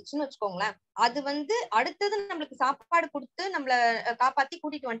பயம் வந்துச்சுன்னு வச்சுக்கோங்களேன். அது அடுத்தது நம்மளுக்கு சாப்பாடு கொடுத்து நம்மள காப்பாத்தி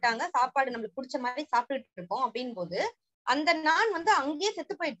கூட்டிட்டு வந்துட்டாங்க, சாப்பாடு நம்மளுக்கு பிடிச்ச மாதிரி சாப்பிட்டுட்டு இருக்கோம் அப்படின் போது அந்த நான் அங்கேயே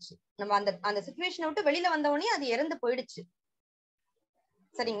செத்து போயிடுச்சு. நம்ம அந்த சிச்சுவேஷனை விட்டு வெளியில வந்தவொடனே அது இறந்து போயிடுச்சு.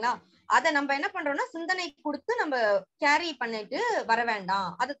 சரிங்களா? அதை நம்ம என்ன பண்றோம்னா சிந்தனை கொடுத்து நம்ம கேரி பண்ணிட்டு வர வேண்டாம்.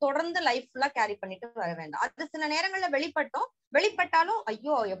 அதை தொடர்ந்து லைஃப் ஃபுல்லா கேரி பண்ணிட்டு வர வேண்டாம். அது சில நேரங்கள்ல வெளிப்பட்டாலும்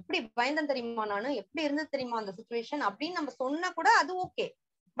ஐயோ எப்படி பயந்தம் தெரியுமா, நானு எப்படி இருந்து தெரியுமா அந்த சிச்சுவேஷன் அப்படின்னு நம்ம சொன்னா கூட அது ஓகே.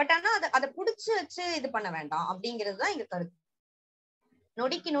 பட் ஆனா அதை புடிச்சு வச்சு இது பண்ண வேண்டாம் அப்படிங்கிறதுதான் எங்க கருத்து.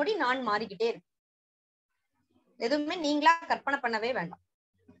 நொடிக்கு நொடி நான் மாறிக்கிட்டே இருக்கு. எதுவுமே நீங்களா கற்பனை பண்ணவே வேண்டாம்.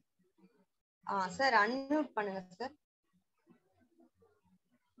 சார் அன்மியூட் பண்ணுங்க சார்.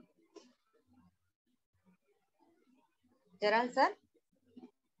 ஜெரால் சார்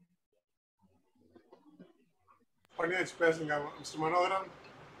பண்ணியாச்சு, பேசுங்க. மிஸ்டர் மனோகரன்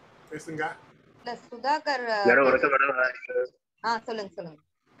பேசுங்க. இல்ல சுதாகர். சொல்லுங்க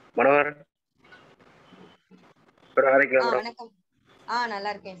மனோகரன். வணக்கம்.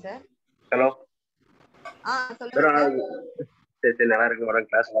 நல்லா இருக்கேன் சார். ஹலோ. சொல்லுங்க சார். சரி நல்லா இருக்கு மேடம்.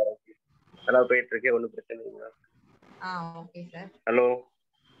 கிளாஸ் நல்லா போயிட்டு இருக்கு, ஒன்றும் பிரச்சனை இல்லை. Okay sir. ஹலோ.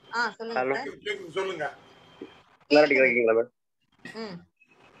 சொல்லுங்க சார். சொல்லுங்க. கிளாரிட்டி கிடைக்குங்களா மேம்?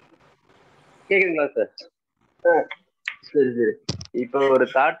 கேக்குதுங்களா சார்? சரி. இப்போ ஒரு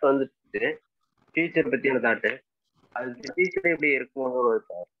தாட் வந்துட்டு ஃபியூச்சர் பத்தியான தாட்டு, அது ஃபியூச்சர் எப்படி இருக்கும்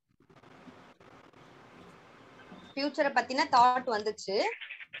சார்? ஃபியூச்சரை பத்தின தாட் வந்துச்சு.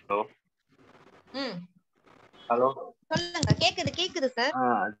 ஹலோ சொல்லுங்க. கேக்குது சார்.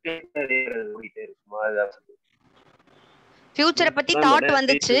 ஃபியூச்சரை பத்தி தாட்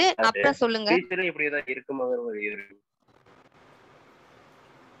வந்துச்சு, அப்புறம் சொல்லுங்க. ஃபியூச்சர் இப்படிதான் இருக்குமா?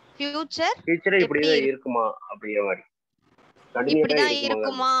 ஃபியூச்சர் இப்படிதான் இருக்குமா அப்படிங்கிற மாதிரி, இப்படிதான்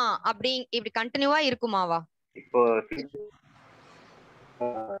இருக்குமா அப்படி இப்படி கண்டினியூவா இருக்குமாவா? இப்போ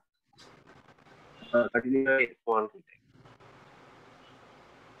கண்டினியூவா இருக்குமான்னு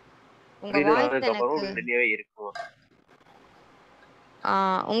உங்க வாய்ஸ் எனக்கு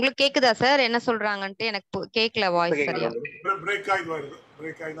உங்களுக்கு கேக்குதா சார்? என்ன சொல்றாங்கன்ட்டு எனக்கு கேக்கல வாய்ஸ் சரியா. பிரேக் ஆயி வருது.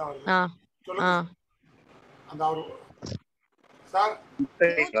 சொல்லுங்க. அந்த அவர் சார்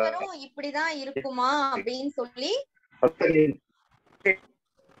ஃபியூச்சரும் இப்படிதான் இருக்குமா அப்படினு சொல்லி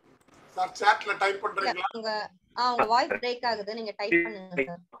சார் சாட்ல டைப் பண்றீங்களா? உங்க வாய்ஸ் பிரேக் ஆகுது, நீங்க டைப் பண்ணுங்க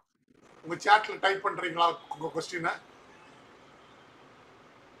சார். உங்க சாட்ல டைப் பண்றீங்களா உங்க क्वेश्चन?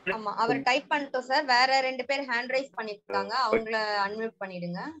 ஆமா, அவர் டைப் பண்ணிட்டோம் சார். வேற 2 பேர் ஹேண்ட் ரைஸ் பண்ணிருக்காங்க, அவங்கள அன்மியூட்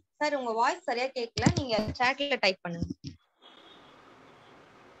பண்ணிடுங்க சார். உங்க வாய்ஸ் சரியா கேட்கல, நீங்க சாட்ல டைப் பண்ணுங்க.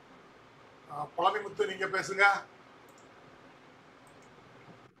 பழனிமுத்து நீங்க பேசுங்க.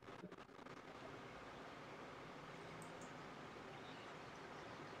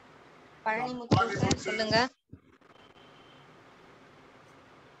 பழனிமுத்து சார் சொல்லுங்க.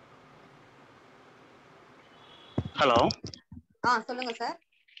 ஹலோ. சொல்லுங்க சார்.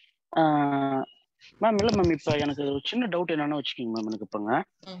 மேம் இல்லை மேம், இப்போ எனக்கு ஒரு சின்ன டவுட் என்னன்னு வச்சுக்கோங்க மேம். எனக்கு இப்போங்க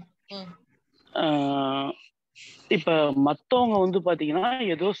இப்போ மற்றவங்க பார்த்தீங்கன்னா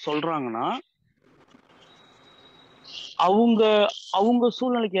ஏதோ சொல்கிறாங்கன்னா அவங்க அவங்க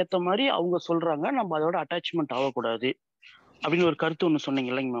சூழ்நிலைக்கு ஏத்த மாதிரி அவங்க சொல்றாங்க, நம்ம அதோட அட்டாச்மெண்ட் ஆகக்கூடாது அப்படின்னு ஒரு கருத்து ஒண்ணு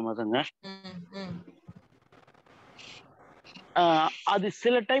சொன்னீங்க இல்லைங்க மேம்? அதுங்க அது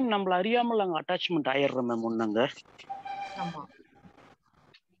சில டைம் நம்மள அறியாமல் அங்க அட்டாச்மெண்ட் ஆயிடுறோம் மேம். ஒண்ணுங்க,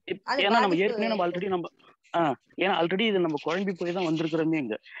 ஏன்னா நம்ம ஏற்கனவே நம்ம ஆல்ரெடி ஏன்னா ஆல்ரெடி இது நம்ம குழம்பி போய் தான் வந்திருக்கிறோமே.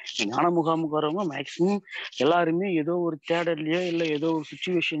 இங்க ஞான முகாமுக்கு வரவங்க மேக்சிமம் எல்லாருமே ஏதோ ஒரு தேடலையோ இல்ல ஏதோ ஒரு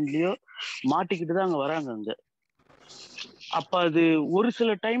சுச்சுவேஷன்லயோ மாட்டிக்கிட்டு தான் அங்க வராங்க. அங்க அப்ப அது ஒரு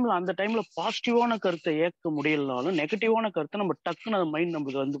சில டைம்ல அந்த டைம்ல பாசிட்டிவான கருத்தை ஏற்க முடியலனாலும் நெகட்டிவான கருத்தை நம்ம டக்குன்னு அந்த மைண்ட்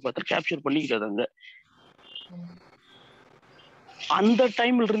நம்மளுக்கு வந்து பார்த்தா கேப்சர் பண்ணிக்கிட்டாங்க. அந்த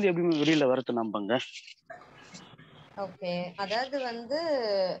டைம்ல இருந்து எப்படி வெளியில வரது நம்பங்க? ஓகே, அதாவது வந்து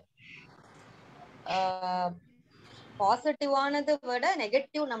பாசிட்டிவானதை விட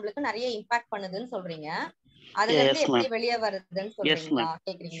நெகட்டிவ் நம்மளுக்கு நிறைய இம்பாக்ட் பண்ணுதுன்னு சொல்றீங்க. அதுல இருந்து எப்படி வெளியே வருதுன்னு சொல்றீங்களா,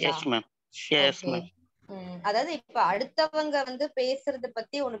 கேக்குறீங்களா? ஓகே, அதாவது இப்ப அடுத்தவங்க வந்து பேசுறத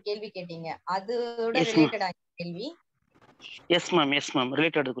பத்தி ஒரு கேள்வி கேட்டீங்க, அதோட ரிலேட்டடா கேள்வி? Yes ma'am, yes ma'am,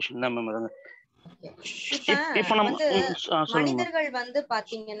 related question தான் மேம். இப்ப வந்து மனிதர்கள் வந்து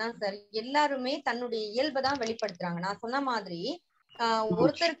பாத்தீங்கன்னா சார், எல்லாருமே தன்னுடைய இயல்பை தான் வெளிப்படுத்துறாங்க. நான் சொன்ன மாதிரி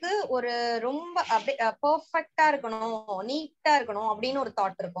ஒருத்தருக்கு ஒரு ரொம்ப அப்படியே பெர்ஃபெக்ட்டா இருக்கணும், நீட்டா இருக்கணும் அப்படின்னு ஒரு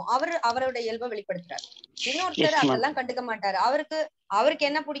தாட் இருக்கும். அவரோட இயல்பை வெளிப்படுத்துறாரு. இன்னொருத்தர் அதெல்லாம் கண்டுக்க மாட்டாரு. அவருக்கு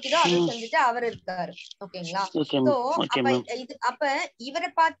என்ன பிடிக்குதோ அதை செஞ்சுட்டு அவர் இருக்காரு. ஓகேங்களா? சோ அப்ப இவரை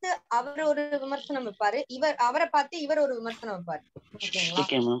பார்த்து அவர் ஒரு விமர்சனம் வைப்பாரு, அவரை பார்த்து இவர் ஒரு விமர்சனம் வைப்பாரு.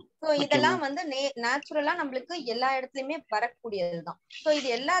 ஓகேங்களா? சோ இதெல்லாம் வந்து நேச்சுரலா நம்மளுக்கு எல்லா இடத்துலயுமே வரக்கூடியதுதான். சோ இது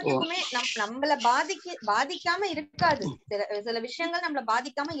எல்லாத்துக்குமே நம்மள பாதிக்காம இருக்காது. சில விஷயங்கள் நம்மள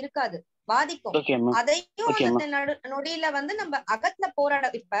பாதிக்காம இருக்காது, பாதிக்கும். அதையும் அந்த நொடியில வந்து நம்ம அகத்துல போராட.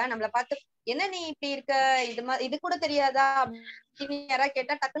 இப்ப நம்மள பார்த்து என்ன நீ இப்படி இருக்க, இது கூட தெரியாதா அப்படின்னு யாராவது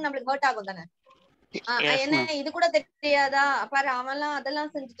கேட்டா டக்குன்னு நம்மளுக்கு ஹர்ட் ஆகும் தானே. என்ன இது கூட தெரியாதா, பாரு அவன்லாம்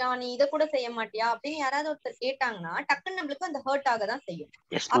அதெல்லாம் செஞ்சுட்டான், நீ இதை கூட செய்ய மாட்டியா அப்படின்னு யாராவது ஒருத்தர் கேட்டாங்கன்னா டக்குன்னு நம்மளுக்கு அந்த ஹர்ட் ஆகதான் செய்யும்.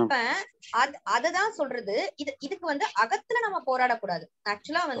 அப்ப அதுதான் சொல்றது. இதுக்கு வந்து அகத்துல நம்ம போராடக்கூடாது.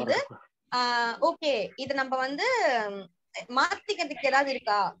 ஆக்சுவலா வந்து ஓகே, இது நம்ம வந்து மாத்திக்கிறதுக்கு ஏதாவது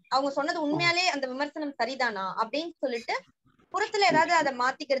இருக்கா, அவங்க சொன்னது உண்மையாலே அந்த விமர்சனம் சரிதானா அப்படின்னு சொல்லிட்டு புறத்துல ஏதாவது அதை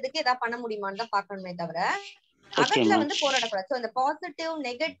மாத்திக்கிறதுக்கு ஏதாவது பண்ண முடியுமான்னு தான் பாக்கணுமே தவிர அகத்துல வந்து போராடக்கூடாது. சோ இந்த பாசிட்டிவ்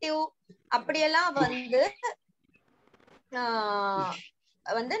நெகட்டிவ் அப்படியெல்லாம்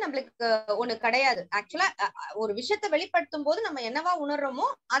வந்து நம்மளுக்கு ஒண்ணு கிடையாது. ஆக்சுவலா ஒரு விஷயத்த வெளிப்படுத்தும் போது நம்ம என்னவா உணர்றோமோ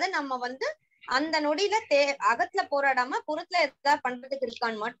அதை நம்ம வந்து அந்த நொடியில அகத்துல போராடாம புறத்துல ஏதாவது பண்றதுக்கு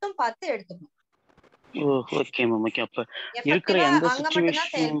இருக்கான்னு மட்டும் பார்த்து எடுத்துக்கணும்.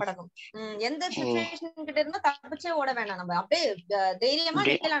 செயல்படணும். எந்த சிச்சுவேஷன் கிட்ட இருந்தா தப்பிச்சே ஓட வேணாம். நம்ம அப்படியே தைரியமா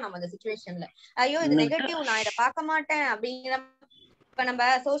நிக்கலாம் நம்ம அந்த சிச்சுவேஷன்ல. ஐயோ இது நெகட்டிவ், நான் இதை பார்க்க மாட்டேன் அப்படிங்கிற. இப்ப நம்ம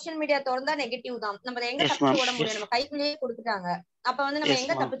சோசியல் மீடியா திறந்தா நெகட்டிவ் தான். நம்ம எங்க தப்பிச்சு ஓட முடியும்? நம்ம கைக்குள்ளேயே கொடுத்துட்டாங்க. அப்ப வந்து நம்ம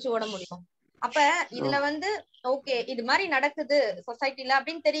எங்க தப்பிச்சு ஓட முடியும்? அப்ப இதுல வந்து ஓகே இது மாதிரி நடக்குது சொசைட்டில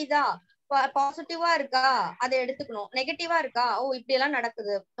அப்படின்னு தெரியுதா, பாசிட்டிவா இருக்கா அதை எடுத்துக்கணும், நெகட்டிவா இருக்கா ஓ இப்படி எல்லாம்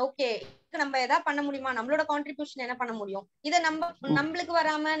நடக்குது, ஓகே நம்ம ஏதாவது பண்ண முடியுமா, நம்மளோட கான்ட்ரிபியூஷன் என்ன பண்ண முடியும், இதை நம்மளுக்கு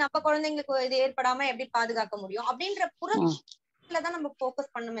வராம நம்ம குழந்தைங்களுக்கு இது ஏற்படாம எப்படி பாதுகாக்க முடியும் அப்படின்ற புறத்துலதான் நம்ம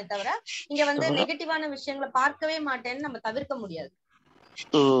போக்கஸ் பண்ணுமே தவிர இங்க வந்து நெகட்டிவான விஷயங்களை பார்க்கவே மாட்டேன்னு நம்ம தவிர்க்க முடியாது.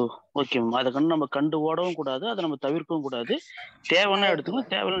 ஓகே மேம், அதை கண்டு நம்ம கண்டு ஓடவும் கூடாது, அதை நம்ம தவிர்க்கவும் கூடாது. தேவைன்னா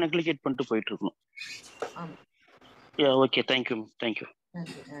எடுத்துக்கணும், தேவையில்லை நெக்லிகேட் பண்ணிட்டு போயிட்டு இருக்கணும். Okay, thank you ma'am, thank you.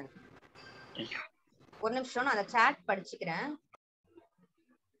 ஒரு நிமிஷம் நான் அந்த சாட் படிச்சுக்கிறேன்.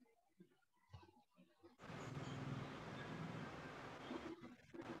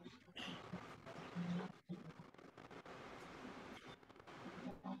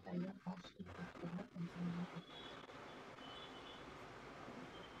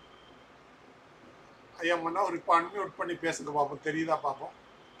 ஐயா மன்னா ஒரு இப்போ அன்மியூட் பண்ணி பேசுங்க பாப்போம், தெரியுதா பாப்போம்,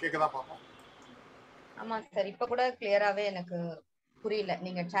 கேக்குதா பாப்போம். ஆமா சார், இப்ப கூட கிளியராவே எனக்கு புரியல,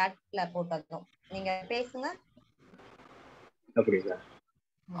 நீங்க சாட்ல போட்டதும். நீங்க பேசுங்க. அப்படிங்களா?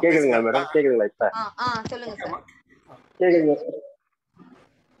 கேக்குதுங்களா மேடம்? கேக்குதுங்களா இப்ப? சொல்லுங்க சார். கேக்குதுங்க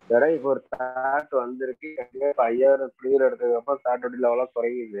மேடம். இப்போ ஒரு தாட் வந்திருக்கு, ஐயா புரிதல் எடுத்ததுக்கு அப்புறம் தாட்டோட லெவலா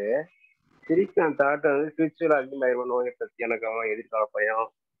குறையுது. திருப்பி அந்த தாட் வந்து ஸ்பிரிச்சுவல் அதிகமாயிருமா, நோயை பத்தி எனக்கு அவன் எதிர்கால பயம்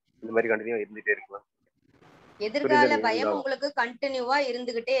இந்த மாதிரி கண்டினியூ இருந்துட்டே இருக்கலாம். எதிர்கால பயம் உங்களுக்கு கண்டினியூவா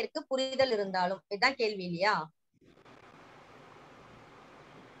இருந்துகிட்டே இருக்கு, புரிதல் இருந்தாலும். இதுதான் கேள்வி இல்லையா?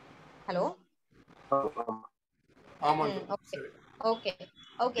 ஹலோ. Okay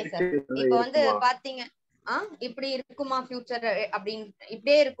okay sir. இப்போ வந்து பாத்தீங்க இப்படி இருக்குமா ஃபியூச்சர் அப்படின்னு,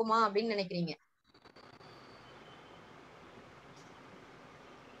 இப்படியே இருக்குமா அப்படின்னு நினைக்கிறீங்க?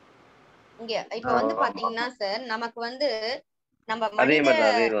 இங்க இப்ப வந்து பாத்தீங்கன்னா சார், நமக்கு வந்து நம்ம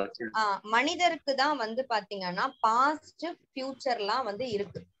மனிதருக்கு தான் வந்து பாத்தீங்கன்னா பாஸ்ட் ஃபியூச்சர்லாம் வந்து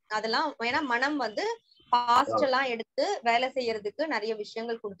இருக்கு. அதெல்லாம் ஏன்னா மனம் வந்து பாஸ்ட் எல்லாம் எடுத்து வேலை செய்யறதுக்கு நிறைய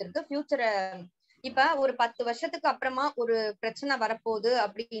விஷயங்கள் கொடுத்துருக்கு. ஃபியூச்சரை இப்ப ஒரு 10 வருஷத்துக்கு அப்புறமா ஒரு பிரச்சனை வரப்போகுது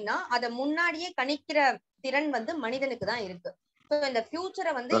அப்படின்னா அதை முன்னாடியே கணிக்கிற திறன் வந்து மனிதனுக்கு தான் இருக்கு. ஸோ இந்த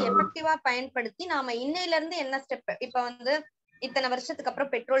ஃபியூச்சரை வந்து எஃபெக்டிவா பயன்படுத்தி நாம இன்னையில இருந்து என்ன ஸ்டெப், இப்ப வந்து இத்தனை வருஷத்துக்கு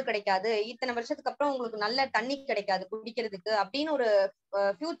அப்புறம் பெட்ரோல் கிடைக்காது, இத்தனை வருஷத்துக்கு அப்புறம் உங்களுக்கு நல்ல தண்ணி கிடைக்காது குடிக்கிறதுக்கு அப்படின்னு ஒரு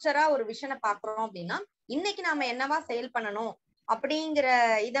ஃபியூச்சரா ஒரு விஷனை பாக்குறோம் அப்படின்னா இன்னைக்கு நாம என்னவா செயல் பண்ணணும் அப்படிங்கிற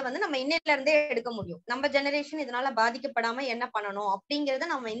இதை வந்து நம்ம இன்னையில இருந்தே எடுக்க முடியும். நம்ம ஜெனரேஷன் இதனால பாதிக்கப்படாம என்ன பண்ணணும் அப்படிங்கறத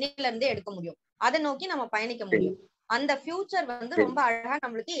நம்ம இன்னையில இருந்தே எடுக்க முடியும். அதை நோக்கி நம்ம பயணிக்க முடியும். அந்த ஃபியூச்சர் வந்து ரொம்ப அழகா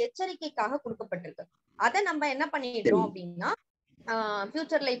நம்மளுக்கு எச்சரிக்கைக்காக கொடுக்கப்பட்டிருக்கு. அதை நம்ம என்ன பண்ணிடுறோம் அப்படின்னா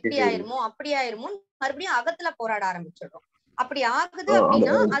ஃபியூச்சர்ல இப்படி ஆயிருமோ அப்படி ஆயிருமோ மறுபடியும் அகத்துல போராட ஆரம்பிச்சிடுறோம். அப்படி ஆகுது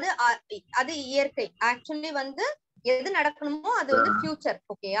அப்படின்னா அது இயற்கை. ஆக்சுவலி வந்து எது நடக்கணுமோ அது வந்து ஃபியூச்சர்,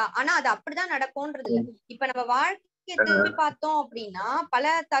 ஓகேயா? ஆனா அது அப்படிதான் நடக்கும்ன்றது இல்ல. இப்ப நம்ம வாழ்க்கையை திரும்பி பார்த்தோம் அப்படின்னா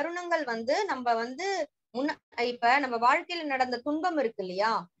பல தருணங்கள் வந்து நம்ம வந்து இப்ப நம்ம வாழ்க்கையில நடந்த துன்பம் இருக்கு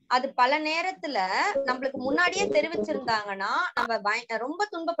இல்லையா, அது பல நேரத்துல நம்மளுக்கு முன்னாடியே தெரிவிச்சிருந்தாங்கன்னா நம்ம ரொம்ப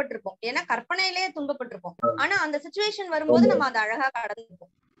துன்பப்பட்டிருப்போம். ஏன்னா கற்பனையிலேயே துன்பப்பட்டிருப்போம். ஆனா அந்த சிச்சுவேஷன் வரும்போது நம்ம அதை அழகா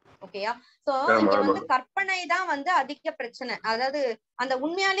கடந்திருப்போம், ஓகேயா? சோ இங்க வந்து கற்பனை தான் வந்து அதிக பிரச்சனை. அதாவது அந்த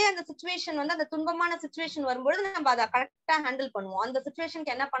உண்மையாலே அந்த சிச்சுவேஷன் வந்து அந்த துன்பமான சிச்சுவேஷன் வரும்போது நம்ம அதை கரெக்டா ஹேண்டில் பண்ணுவோம். அந்த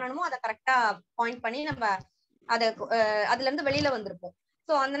சிச்சுவேஷனுக்கு என்ன பண்ணணுமோ அதை கரெக்டா பாயிண்ட் பண்ணி நம்ம அதுல இருந்து வெளியில வந்திருப்போம்.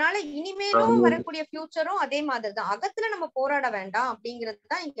 சோ அதனால இனிமேலும் வரக்கூடிய ஃபியூச்சரும் அதே மாதிரி தான். அகத்துல நம்ம போராட வேண்டாம் அப்படிங்கிறது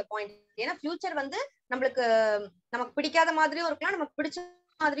தான் இங்க பாயிண்ட். ஏன்னா ஃபியூச்சர் வந்து நம்மளுக்கு நமக்கு பிடிக்காத மாதிரியும் இருக்கலாம், நமக்கு பிடிச்ச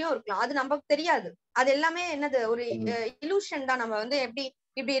மாதிரியும் இருக்கலாம். அது நமக்கு தெரியாது. அது எல்லாமே என்னது ஒரு இலூஷன் தான். நம்ம வந்து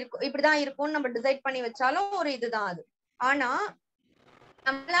இப்படி இருக்கும் இப்படிதான் இருக்கும்னு நம்ம டிசைட் பண்ணி வச்சாலும் ஒரு இதுதான் அது. ஆனா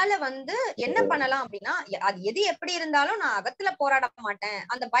நம்மளால வந்து என்ன பண்ணலாம் அப்படின்னா அது எது எப்படி இருந்தாலும் நான் அகத்துல போராட மாட்டேன்,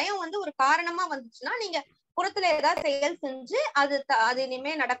 அந்த பயம் வந்து ஒரு காரணமா வந்துச்சுன்னா நீங்க புறத்துல ஏதாவது செயல் செஞ்சு அது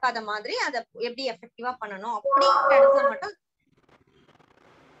இனிமே நடக்காத மாதிரி அதை எப்படி எஃபெக்டிவா பண்ணணும் அப்படிங்கிற இடத்துல மட்டும்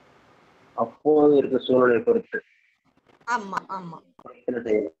அப்போது இருக்க சூழ்நிலை பொறுத்து. ஆமா ஆமா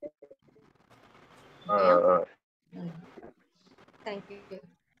தேங்க்யூ.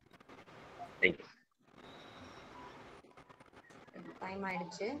 டைம்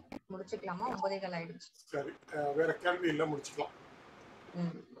ஆயிடுச்சு, முடிச்சுக்கலாமா? 9:15 ஆயிடுச்சு. சரி, வேற கேள்வி இல்ல, முடிச்சுக்கலாம்.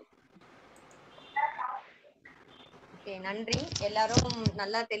 ஓகே, நன்றி. எல்லாரும்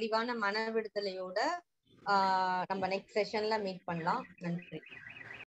நல்லா தெளிவான மன விடுதலையோட நம்ம நெக்ஸ்ட் செஷன்ல மீட் பண்ணலாம். நன்றி.